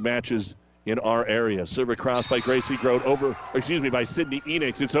one of the big matches in our area. Serve across by Gracie Grote by Sydney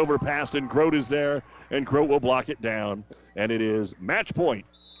Enix. It's overpassed, and Grote is there, and Grote will block it down. And it is match point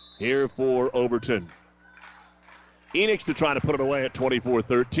here for Overton. Enix to try to put it away at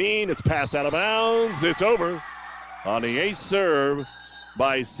 24-13. It's passed out of bounds. It's over on the ace serve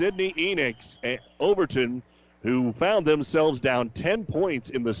by Sydney Enix. And Overton, who found themselves down 10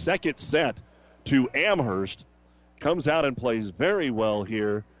 points in the second set to Amherst, comes out and plays very well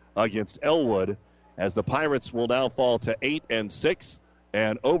here against Elwood, as the Pirates will now fall to 8-6,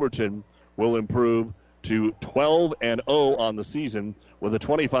 and Overton will improve to 12-0 on the season with a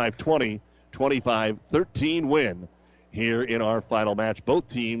 25-20, 25-13 win here in our final match. Both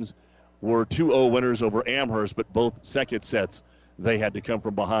teams were 2-0 winners over Amherst, but both second sets they had to come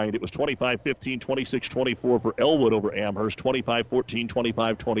from behind. It was 25-15, 26-24 for Elwood over Amherst, 25-14,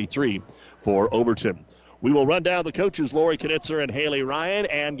 25-23 for Overton. We will run down the coaches, Lori Knitzer and Haley Ryan,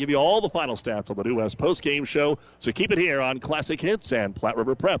 and give you all the final stats on the New West postgame show. So keep it here on Classic Hits and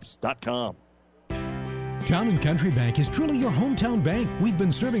PlatteRiverPreps.com. Town & Country Bank is truly your hometown bank. We've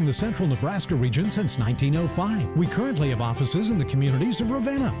been serving the central Nebraska region since 1905. We currently have offices in the communities of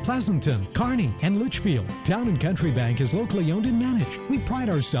Ravenna, Pleasanton, Kearney, and Litchfield. Town & Country Bank is locally owned and managed. We pride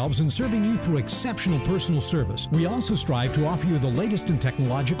ourselves in serving you through exceptional personal service. We also strive to offer you the latest in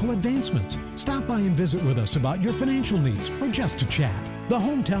technological advancements. Stop by and visit with us about your financial needs or just to chat. The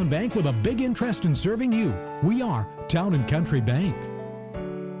hometown bank with a big interest in serving you. We are Town & Country Bank.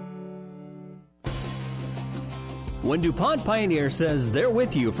 When DuPont Pioneer says they're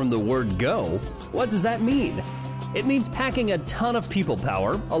with you from the word go, what does that mean? It means packing a ton of people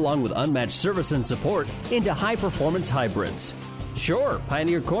power, along with unmatched service and support, into high-performance hybrids. Sure,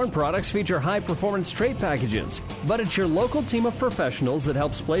 Pioneer corn products feature high-performance trait packages, but it's your local team of professionals that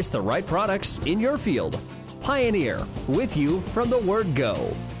helps place the right products in your field. Pioneer, with you from the word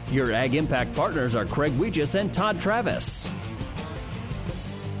go. Your Ag Impact partners are Craig Weegis and Todd Travis.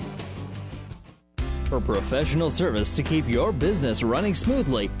 For professional service to keep your business running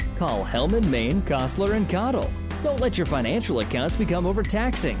smoothly, call Hellman, Maine, Kostler, and Cottle. Don't let your financial accounts become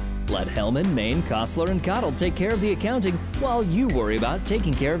overtaxing. Let Hellman, Maine, Kostler, and Cottle take care of the accounting while you worry about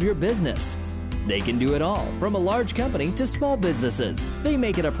taking care of your business. They can do it all, from a large company to small businesses. They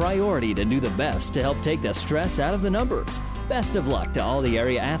make it a priority to do the best to help take the stress out of the numbers. Best of luck to all the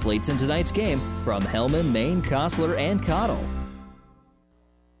area athletes in tonight's game from Hellman, Maine, Kostler, and Cottle.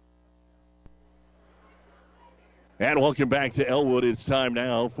 And welcome back to Elwood. It's time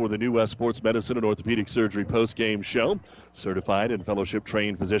now for the New West Sports Medicine and Orthopedic Surgery post-game show. Certified and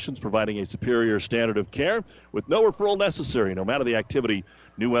fellowship-trained physicians providing a superior standard of care with no referral necessary. No matter the activity,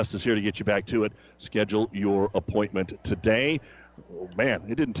 New West is here to get you back to it. Schedule your appointment today. Oh, man,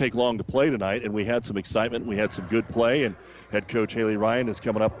 it didn't take long to play tonight, and we had some excitement. We had some good play, and head coach Haley Ryan is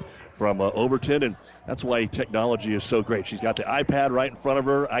coming up from Overton, and that's why technology is so great. She's got the iPad right in front of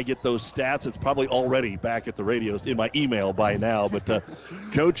her. I get those stats. It's probably already back at the radio in my email by now. But,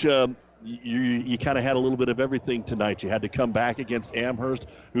 Coach, you kind of had a little bit of everything tonight. You had to come back against Amherst,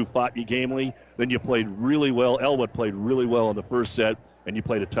 who fought you gamely. Then you played really well. Elwood played really well in the first set, and you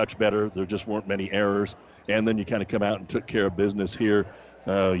played a touch better. There just weren't many errors. And then you kind of come out and took care of business here.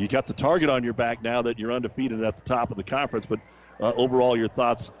 You got the target on your back now that you're undefeated at the top of the conference. But overall, your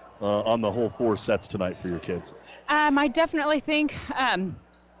thoughts on the whole four sets tonight for your kids? I definitely think,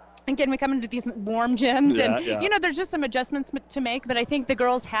 again, we come into these warm gyms, and there's just some adjustments to make, but I think the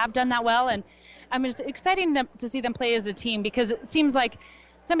girls have done that well, and it's exciting to see them play as a team, because it seems like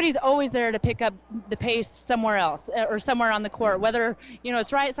somebody's always there to pick up the pace somewhere else or somewhere on the court, whether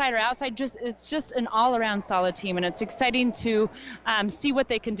it's right side or outside. It's just an all-around solid team, and it's exciting to see what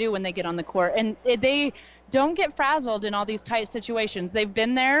they can do when they get on the court, and they don't get frazzled in all these tight situations. They've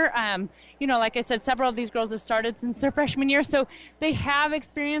been there. Like I said, several of these girls have started since their freshman year, so they have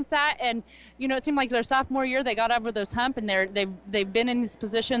experienced that. And, it seemed like their sophomore year they got over those hump, and they've been in these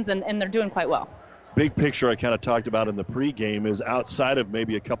positions, and they're doing quite well. Big picture I kind of talked about in the pregame is outside of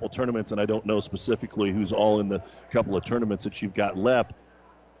maybe a couple tournaments, and I don't know specifically who's all in the couple of tournaments that you've got left,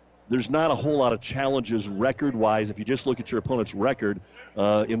 there's not a whole lot of challenges record-wise if you just look at your opponent's record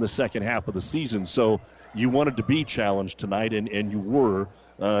in the second half of the season. So you wanted to be challenged tonight, and you were.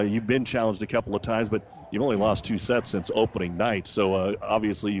 You've been challenged a couple of times, but you've only lost 2 sets since opening night. So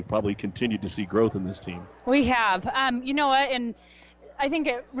obviously you've probably continued to see growth in this team. We have. You know what? And I think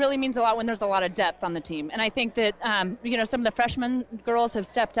it really means a lot when there's a lot of depth on the team. And I think that, some of the freshman girls have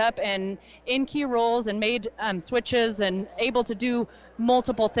stepped up and in key roles and made switches and able to do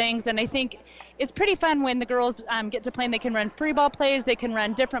multiple things. And I think it's pretty fun when the girls get to play and they can run free ball plays, they can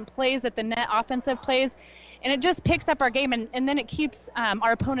run different plays at the net, offensive plays. And it just picks up our game, and then it keeps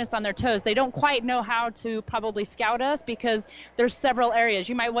our opponents on their toes. They don't quite know how to probably scout us because there's several areas.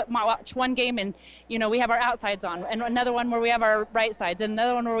 You might watch one game and, we have our outsides on, and another one where we have our right sides, and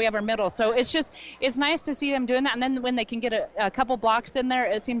another one where we have our middle. So it's nice to see them doing that. And then when they can get a couple blocks in there,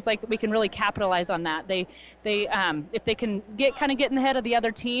 it seems like we can really capitalize on that. They if they can get in the head of the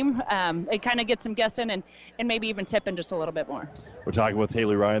other team, it kind of gets them guessing and maybe even tipping just a little bit more. We're talking with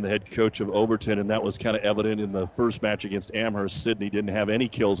Haley Ryan, the head coach of Overton, and that was kind of evident in the first match against Amherst. Sydney didn't have any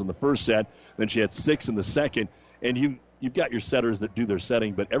kills in the first set. Then she had 6 in the second. And you've got your setters that do their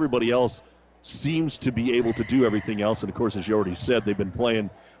setting, but everybody else seems to be able to do everything else. And, of course, as you already said, they've been playing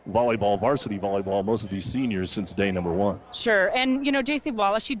varsity volleyball, most of these seniors, since day number 1. Sure. And, J.C.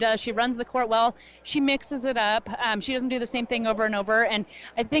 Wallace, she runs the court well. She mixes it up. She doesn't do the same thing over and over. And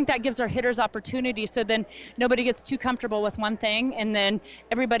I think that gives our hitters opportunity, so then nobody gets too comfortable with one thing, and then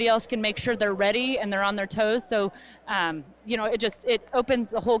everybody else can make sure they're ready and they're on their toes. So, it opens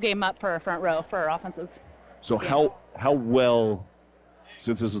the whole game up for our front row, for our offensive. So how well,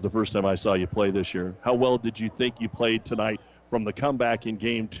 since this is the first time I saw you play this year, how well did you think you played tonight from the comeback in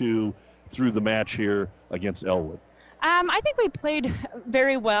Game 2 through the match here against Elwood? I think we played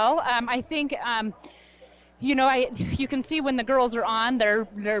very well. I think, you can see when the girls are on,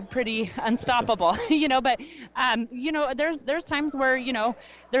 they're pretty unstoppable, but, there's times where,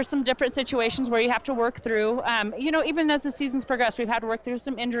 there's some different situations where you have to work through, even as the season's progressed, we've had to work through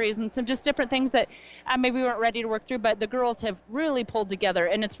some injuries and some just different things that maybe we weren't ready to work through, but the girls have really pulled together,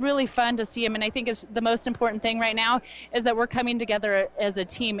 and it's really fun to see them. And I think it's the most important thing right now is that we're coming together as a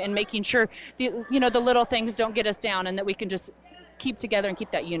team and making sure the little things don't get us down, and that we can just keep together and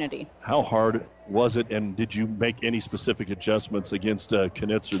keep that unity. How hard was it, and did you make any specific adjustments against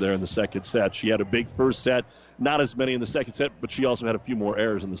Knitzer there in the second set? She had a big first set, not as many in the second set, but she also had a few more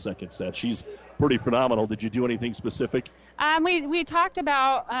errors in the second set. She's pretty phenomenal. Did you do anything specific? We talked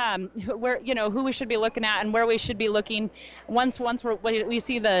about where who we should be looking at and where we should be looking once we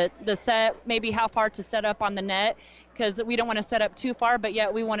see the set, maybe how far to set up on the net, because we don't want to set up too far, but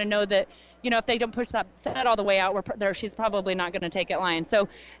yet we want to know that if they don't push that set all the way out, she's probably not going to take it line. So,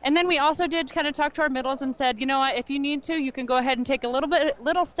 and then we also did kind of talk to our middles and said, what, if you need to, you can go ahead and take a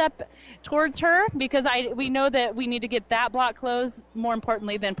little step towards her, because we know that we need to get that block closed more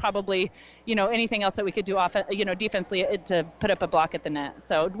importantly than probably, anything else that we could do defensively to put up a block at the net.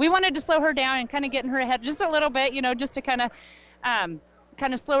 So we wanted to slow her down and kind of get in her head just a little bit, just to kind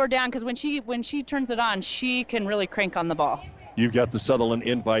of slow her down, because when she turns it on, she can really crank on the ball. You've got the Sutherland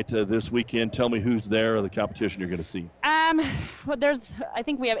invite this weekend. Tell me who's there or the competition you're going to see. I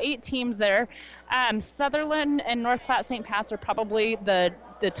think we have 8 teams there. Sutherland and North Platte St. Pat's are probably the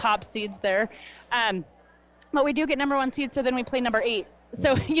top seeds there. But we do get number 1 seed, so then we play number 8.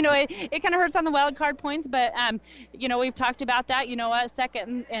 So, it kind of hurts on the wild card points, but, we've talked about that.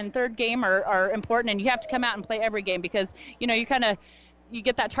 Second and third game are important, and you have to come out and play every game because, you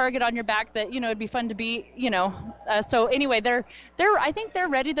get that target on your back that, it'd be fun to beat, So anyway, I think they're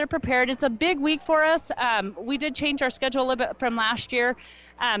ready. They're prepared. It's a big week for us. We did change our schedule a little bit from last year.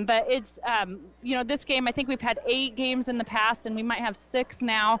 But it's, this game, I think we've had 8 games in the past, and we might have 6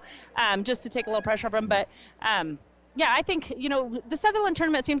 now, just to take a little pressure off them. But, I think, the Sutherland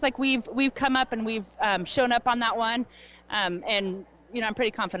tournament seems like we've come up and we've shown up on that one. And, I'm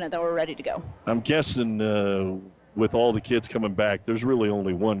pretty confident that we're ready to go. I'm guessing with all the kids coming back, there's really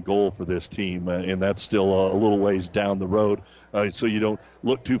only one goal for this team, and that's still a little ways down the road, so you don't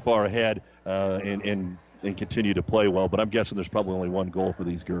look too far ahead and continue to play well. But I'm guessing there's probably only one goal for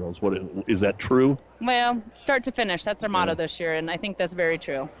these girls. Is that true? Well, start to finish. That's our motto this year, and I think that's very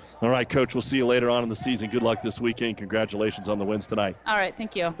true. All right, Coach, we'll see you later on in the season. Good luck this weekend. Congratulations on the wins tonight. All right,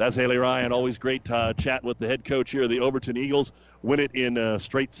 thank you. That's Haley Ryan. Always great chatting with the head coach here of the Overton Eagles. Win it in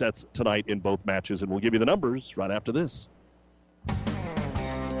straight sets tonight in both matches, and we'll give you the numbers right after this.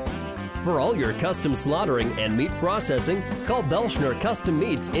 For all your custom slaughtering and meat processing, call Belschner Custom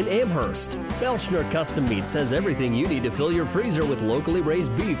Meats in Amherst. Belschner Custom Meats has everything you need to fill your freezer with locally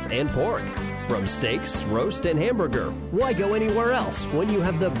raised beef and pork. From steaks, roast, and hamburger, why go anywhere else when you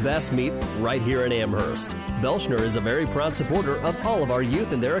have the best meat right here in Amherst? Belschner is a very proud supporter of all of our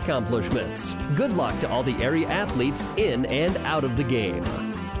youth and their accomplishments. Good luck to all the area athletes in and out of the game.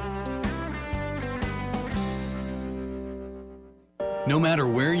 No matter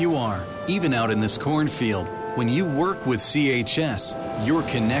where you are, even out in this cornfield, When you work with CHS, you're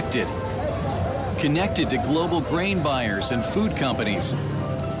connected. Connected to global grain buyers and food companies.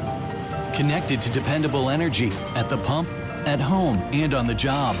 Connected to dependable energy at the pump, at home, and on the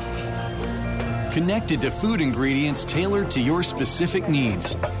job. Connected to food ingredients tailored to your specific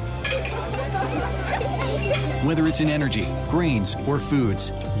needs. Whether it's in energy, grains, or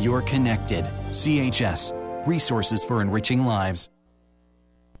foods, you're connected. CHS, resources for enriching lives.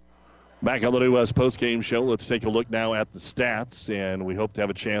 Back on the New West postgame show, let's take a look now at the stats, and we hope to have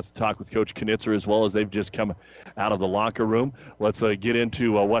a chance to talk with Coach Knitzer as well as they've just come out of the locker room. Let's get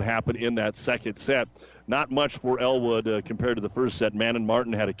into what happened in that second set. Not much for Elwood compared to the first set. Manon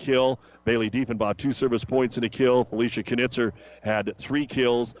Martin had a kill. Bailey Diefenbaugh 2 service points and a kill. Felicia Knitzer had 3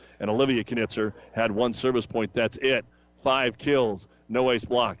 kills, and Olivia Knitzer had 1 service point. That's it. 5 kills. No ace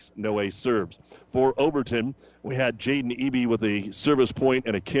blocks, no ace serves. For Overton, we had Jaden Eby with a service point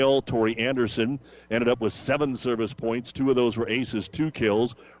and a kill. Tori Anderson ended up with 7 service points. 2 of those were aces, 2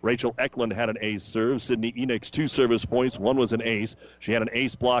 kills. Rachel Eklund had an ace serve. Sydney Enix, 2 service points. 1 was an ace. She had an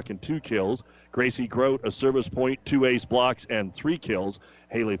ace block and 2 kills. Gracie Grote, a service point, 2 ace blocks, and 3 kills.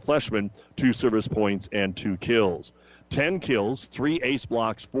 Haley Fleshman, 2 service points and 2 kills. 10 kills, 3 ace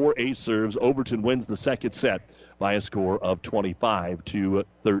blocks, 4 ace serves. Overton wins the second set by a score of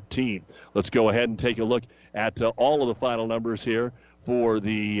 25-13. Let's go ahead and take a look at all of the final numbers here for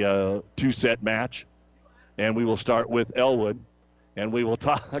the 2-set match. And we will start with Elwood, and we will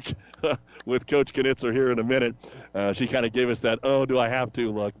talk with Coach Knitzer here in a minute. She kind of gave us that, oh, do I have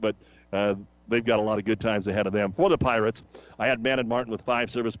to look, but they've got a lot of good times ahead of them. For the Pirates, I had Manon Martin with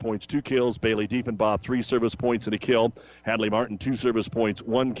 5 service points, 2 kills. Bailey Diefenbaugh, 3 service points and a kill. Hadley Martin, 2 service points,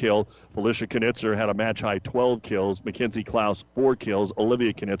 1 kill. Felicia Knitzer had a match-high 12 kills. Mackenzie Klaus, 4 kills.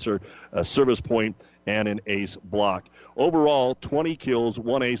 Olivia Knitzer, a service point and an ace block. Overall, 20 kills,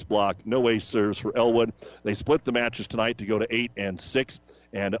 1 ace block, no ace serves for Elwood. They split the matches tonight to go to 8 and 6.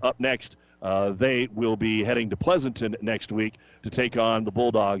 And up next, they will be heading to Pleasanton next week to take on the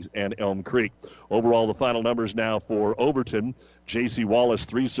Bulldogs and Elm Creek. Overall, the final numbers now for Overton. J.C. Wallace,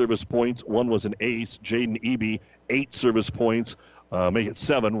 3 service points. 1 was an ace. Jaden Eby, 8 service points. Make it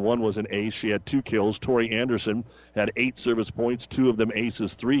 7. 1 was an ace. She had 2 kills. Tori Anderson had 8 service points, 2 of them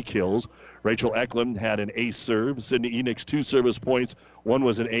aces, 3 kills. Rachel Eklund had an ace serve. Sydney Enix, 2 service points. 1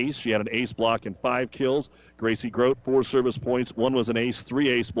 was an ace. She had an ace block and 5 kills. Gracie Grote, 4 service points. 1 was an ace, 3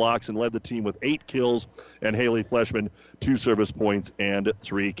 ace blocks, and led the team with 8 kills. And Haley Fleshman, 2 service points and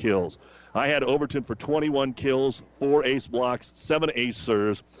 3 kills. I had Overton for 21 kills, 4 ace blocks, 7 ace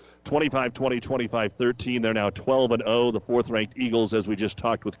serves. 25-20, 25-13. They're now 12-0. The 4th-ranked Eagles, as we just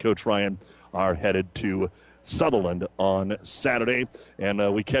talked with Coach Ryan, are headed to Sutherland on Saturday.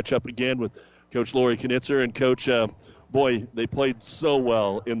 And we catch up again with Coach Lori Knitzer. And, Coach, boy, they played so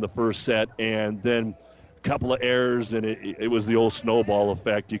well in the first set. And then a couple of errors, and it was the old snowball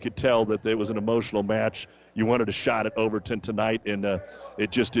effect. You could tell that it was an emotional match. You wanted a shot at Overton tonight, and it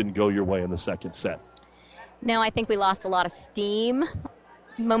just didn't go your way in the second set. No, I think we lost a lot of steam.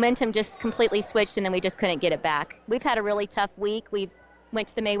 Momentum just completely switched, and then we just couldn't get it back. We've had a really tough week. We went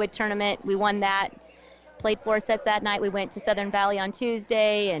to the Maywood tournament. We won that, played 4 sets that night. We went to Southern Valley on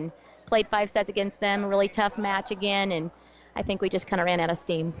Tuesday and played 5 sets against them, a really tough match again, and I think we just kind of ran out of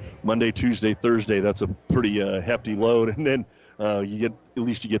steam. Monday, Tuesday, Thursday, that's a pretty hefty load, and then you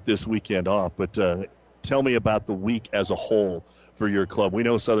get this weekend off. But tell me about the week as a whole for your club. We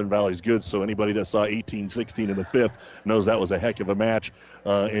know Southern Valley's good, so anybody that saw 18-16 in the 5th knows that was a heck of a match.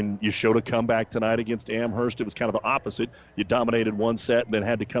 And you showed a comeback tonight against Amherst. It was kind of the opposite. You dominated 1 set and then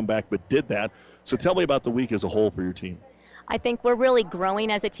had to come back, but did that. So tell me about the week as a whole for your team. I think we're really growing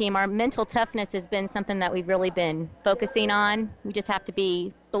as a team. Our mental toughness has been something that we've really been focusing on. We just have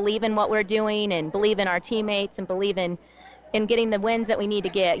to believe in what we're doing and believe in our teammates and believe in getting the wins that we need to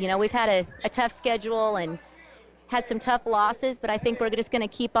get. You know, we've had a tough schedule and had some tough losses, but I think we're just going to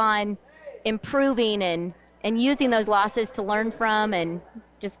keep on improving and using those losses to learn from and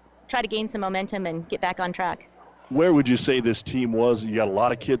just try to gain some momentum and get back on track. Where would you say this team was? You got a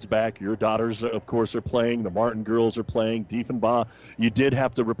lot of kids back. Your daughters, of course, are playing. The Martin girls are playing. Diefenbaugh. You did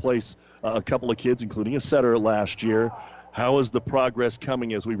have to replace a couple of kids, including a setter last year. How is the progress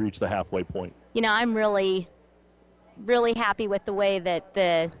coming as we reach the halfway point? You know, I'm really, really happy with the way that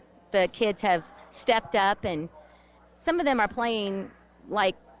the kids have stepped up, and some of them are playing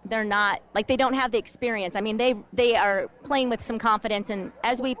like they're not, like they don't have the experience. I mean, they are playing with some confidence, and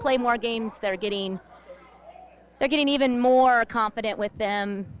as we play more games, they're getting even more confident with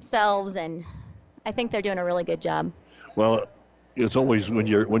themselves, and I think they're doing a really good job. Well, it's always when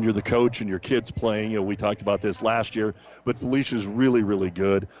you're the coach and your kids playing. You know, we talked about this last year, but Felicia's really, really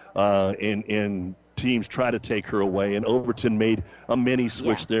good in teams try to take her away, and Overton made a mini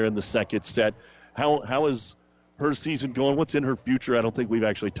switch there in the second set. How is her season going? What's in her future? I don't think we've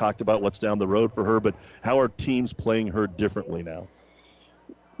actually talked about what's down the road for her, but how are teams playing her differently now?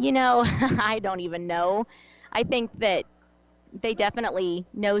 I don't even know. I think that they definitely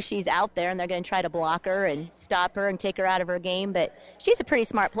know she's out there, and they're going to try to block her and stop her and take her out of her game. But she's a pretty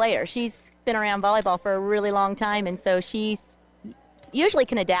smart player. She's been around volleyball for a really long time, and so she's usually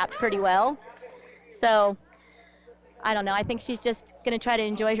can adapt pretty well. So I don't know. I think she's just going to try to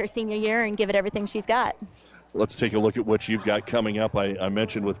enjoy her senior year and give it everything she's got. Let's take a look at what you've got coming up. I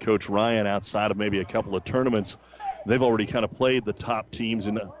mentioned with Coach Ryan, outside of maybe a couple of tournaments, they've already kind of played the top teams,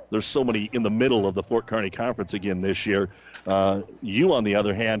 and there's so many in the middle of the Fort Kearney Conference again this year. You, on the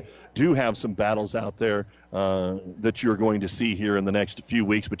other hand, do have some battles out there that you're going to see here in the next few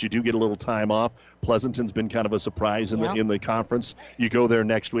weeks, but you do get a little time off. Pleasanton's been kind of a surprise in the conference. You go there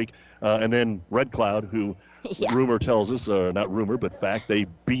next week. And then Red Cloud, who rumor tells us, not rumor, but fact, they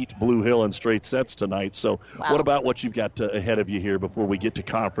beat Blue Hill in straight sets tonight. So what about what you've got ahead of you here before we get to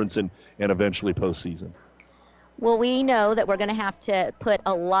conference and eventually postseason? Well, we know that we're going to have to put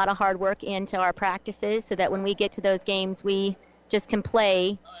a lot of hard work into our practices so that when we get to those games, we just can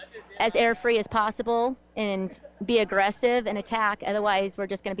play as air-free as possible and be aggressive and attack. Otherwise, we're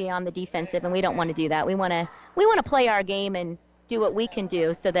just going to be on the defensive, and we don't want to do that. We want to play our game and do what we can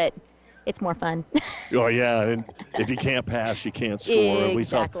do so that it's more fun. Oh, yeah, and if you can't pass, you can't score.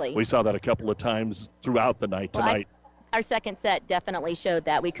 Exactly. We saw that a couple of times throughout the night tonight. Our second set definitely showed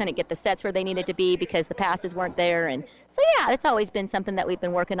that. We couldn't get the sets where they needed to be because the passes weren't there. And so, it's always been something that we've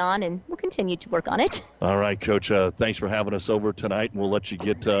been working on, and we'll continue to work on it. All right, Coach, thanks for having us over tonight, and we'll let you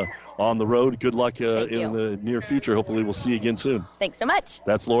get on the road. Good luck in the near future. Hopefully we'll see you again soon. Thanks so much.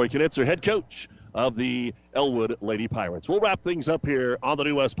 That's Lori Knitzer, head coach of the Elwood Lady Pirates. We'll wrap things up here on the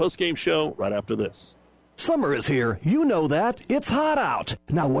New West postgame show right after this. Summer is here. You know that. It's hot out.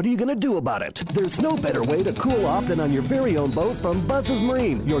 Now, what are you going to do about it? There's no better way to cool off than on your very own boat from Buzz's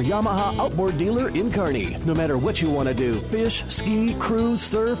Marine, your Yamaha outboard dealer in Kearney. No matter what you want to do, fish, ski, cruise,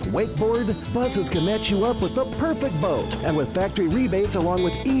 surf, wakeboard, Buzz's can match you up with the perfect boat. And with factory rebates along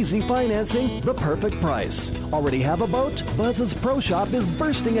with easy financing, the perfect price. Already have a boat? Buzz's Pro Shop is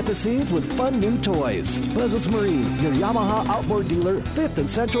bursting at the seams with fun new toys. Buzz's Marine, your Yamaha outboard dealer, 5th and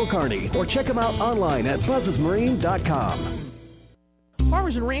Central Kearney. Or check them out online at buzzesmarine.com.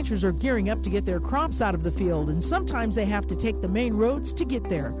 Farmers and ranchers are gearing up to get their crops out of the field, and sometimes they have to take the main roads to get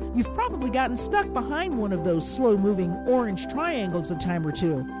there. You've probably gotten stuck behind one of those slow-moving orange triangles a time or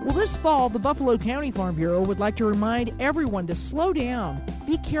two. Well, this fall, the Buffalo County Farm Bureau would like to remind everyone to slow down,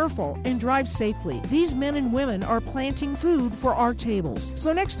 be careful, and drive safely. These men and women are planting food for our tables.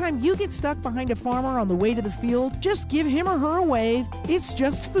 So next time you get stuck behind a farmer on the way to the field, just give him or her a wave. It's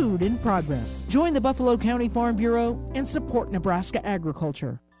just food in progress. Join the Buffalo County Farm Bureau and support Nebraska agriculture.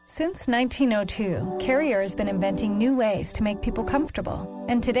 Since 1902, Carrier has been inventing new ways to make people comfortable.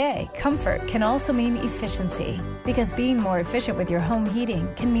 And today, comfort can also mean efficiency, because being more efficient with your home heating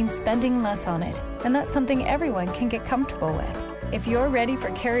can mean spending less on it. And that's something everyone can get comfortable with. If you're ready for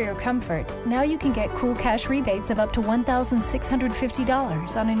Carrier comfort, now you can get cool cash rebates of up to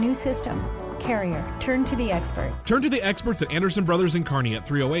 $1,650 on a new system. Carrier, turn to the experts. Turn to the experts at Anderson Brothers in Kearney at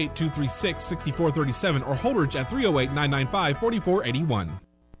 308-236-6437 or Holdridge at 308-995-4481.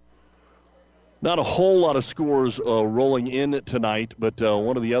 Not a whole lot of scores rolling in tonight, but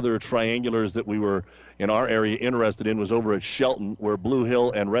one of the other triangulars that we were in our area interested in was over at Shelton, where Blue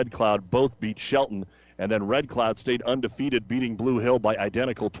Hill and Red Cloud both beat Shelton, and then Red Cloud stayed undefeated, beating Blue Hill by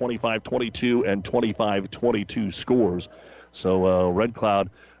identical 25-22 and 25-22 scores. So Red Cloud,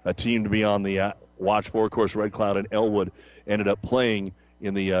 a team to be on the watch for. Of course, Red Cloud and Elwood ended up playing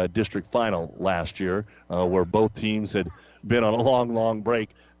in the district final last year, where both teams had been on a long break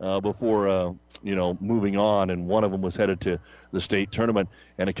before moving on, and one of them was headed to the state tournament.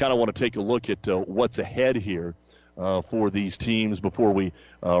 And I kind of want to take a look at what's ahead here for these teams before we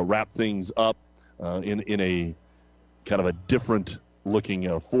wrap things up in a kind of a different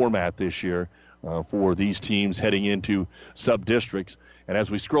looking format this year for these teams heading into sub-districts. And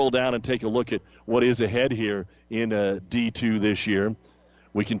as we scroll down and take a look at what is ahead here in D2 this year,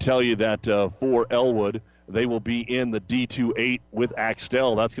 we can tell you that for Elwood, they will be in the D2-8 with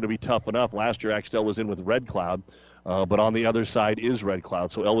Axtell. That's going to be tough enough. Last year, Axtell was in with Red Cloud, but on the other side is Red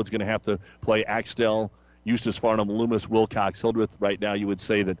Cloud. So Elwood's going to have to play Axtell, Eustis, Farnham, Loomis, Wilcox, Hildreth. Right now, you would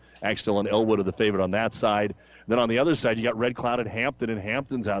say that Axtell and Elwood are the favorite on that side. Then on the other side, you got Red Cloud and Hampton, and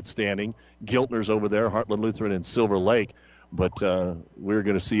Hampton's outstanding. Giltner's over there, Heartland Lutheran and Silver Lake. But we're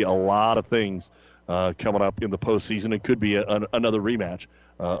going to see a lot of things coming up in the postseason. It could be another rematch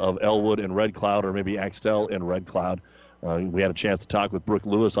of Elwood and Red Cloud, or maybe Axtell and Red Cloud. We had a chance to talk with Brooke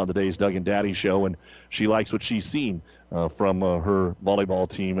Lewis on today's Doug and Daddy show, and she likes what she's seen from her volleyball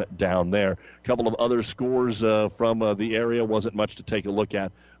team down there. A couple of other scores from the area. Wasn't much to take a look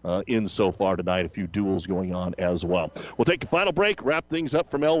at in so far tonight. A few duels going on as well. We'll take a final break, wrap things up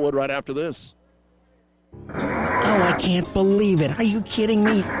from Elwood right after this. Oh, I can't believe it. Are you kidding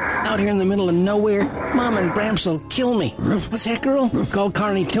me? Out here in the middle of nowhere? Mom and Gramps will kill me. What's that, girl? Call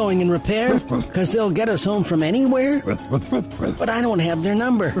Kearney Towing and Repair? Because they'll get us home from anywhere? But I don't have their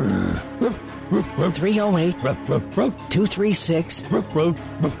number.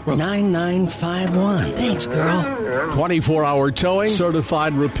 308-236-9951. Thanks, girl. 24-hour towing,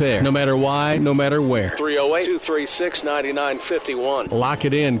 certified repair. No matter why, no matter where. 308-236-9951. Lock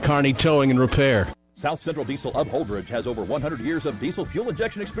it in, Kearney Towing and Repair. South Central Diesel of Holdridge has over 100 years of diesel fuel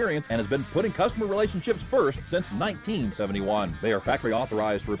injection experience and has been putting customer relationships first since 1971. They are factory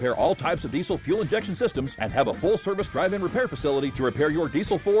authorized to repair all types of diesel fuel injection systems and have a full-service drive-in repair facility to repair your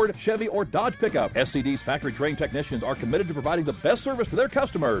diesel Ford, Chevy, or Dodge pickup. SCD's factory-trained technicians are committed to providing the best service to their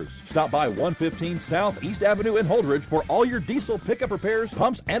customers. Stop by 115 South East Avenue in Holdridge for all your diesel pickup repairs,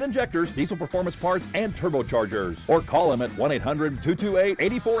 pumps and injectors, diesel performance parts, and turbochargers. Or call them at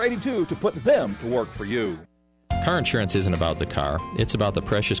 1-800-228-8482 to put them to work for you. Car insurance isn't about the car. It's about the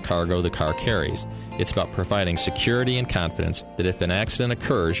precious cargo the car carries. It's about providing security and confidence that if an accident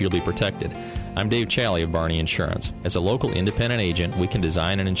occurs, you'll be protected. I'm Dave Challey of Barney Insurance. As a local independent agent, we can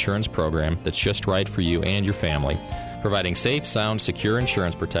design an insurance program that's just right for you and your family, providing safe, sound, secure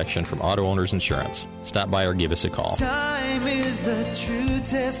insurance protection from Auto Owners Insurance. Stop by or give us a call. Time is the true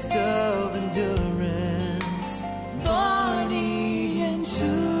test of endurance. Barney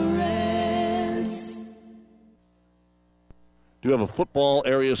Insurance. Do have a football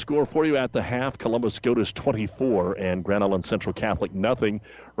area score for you at the half. Columbus Scotus 24 and Grand Island Central Catholic nothing.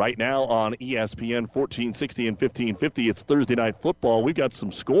 Right now on ESPN 1460 and 1550, it's Thursday Night Football. We've got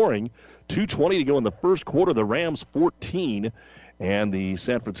some scoring. 2:20 to go in the first quarter. The Rams 14 and the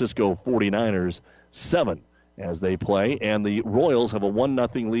San Francisco 49ers 7 as they play. And the Royals have a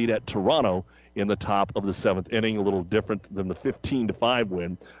 1-0 lead at Toronto in the top of the 7th inning. A little different than the 15-5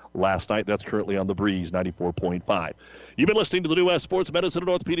 win last night. That's currently on the Breeze, 94.5. You've been listening to the New West Sports Medicine and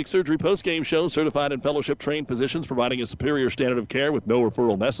Orthopedic Surgery postgame show. Certified and fellowship-trained physicians providing a superior standard of care with no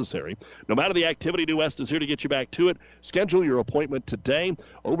referral necessary. No matter the activity, New West is here to get you back to it. Schedule your appointment today.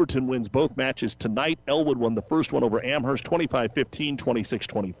 Overton wins both matches tonight. Elwood won the first one over Amherst, 25-15,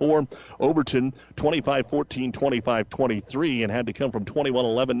 26-24. Overton, 25-14, 25-23, and had to come from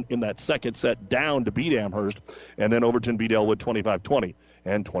 21-11 in that second set down to beat Amherst. And then Overton beat Elwood 25-20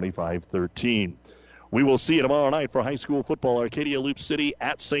 and 25-13. We will see you tomorrow night for high school football. Arcadia Loop City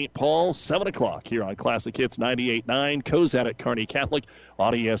at St. Paul, 7 o'clock here on Classic Hits 98.9. Cozad at Kearney Catholic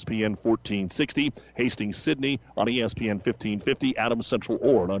on ESPN 1460. Hastings Sydney on ESPN 1550. Adams Central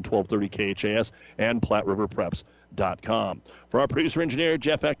Ord on 1230 KHAS and PlatteRiverPreps.com. For our producer-engineer,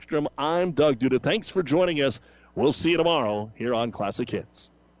 Jeff Ekstrom, I'm Doug Duda. Thanks for joining us. We'll see you tomorrow here on Classic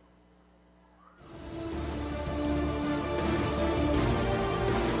Hits.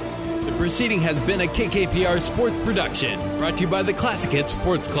 The proceeding has been a KKPR sports production brought to you by the Classic Hits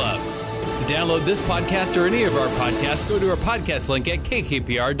Sports Club. To download this podcast or any of our podcasts, go to our podcast link at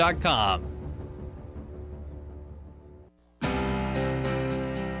kkpr.com.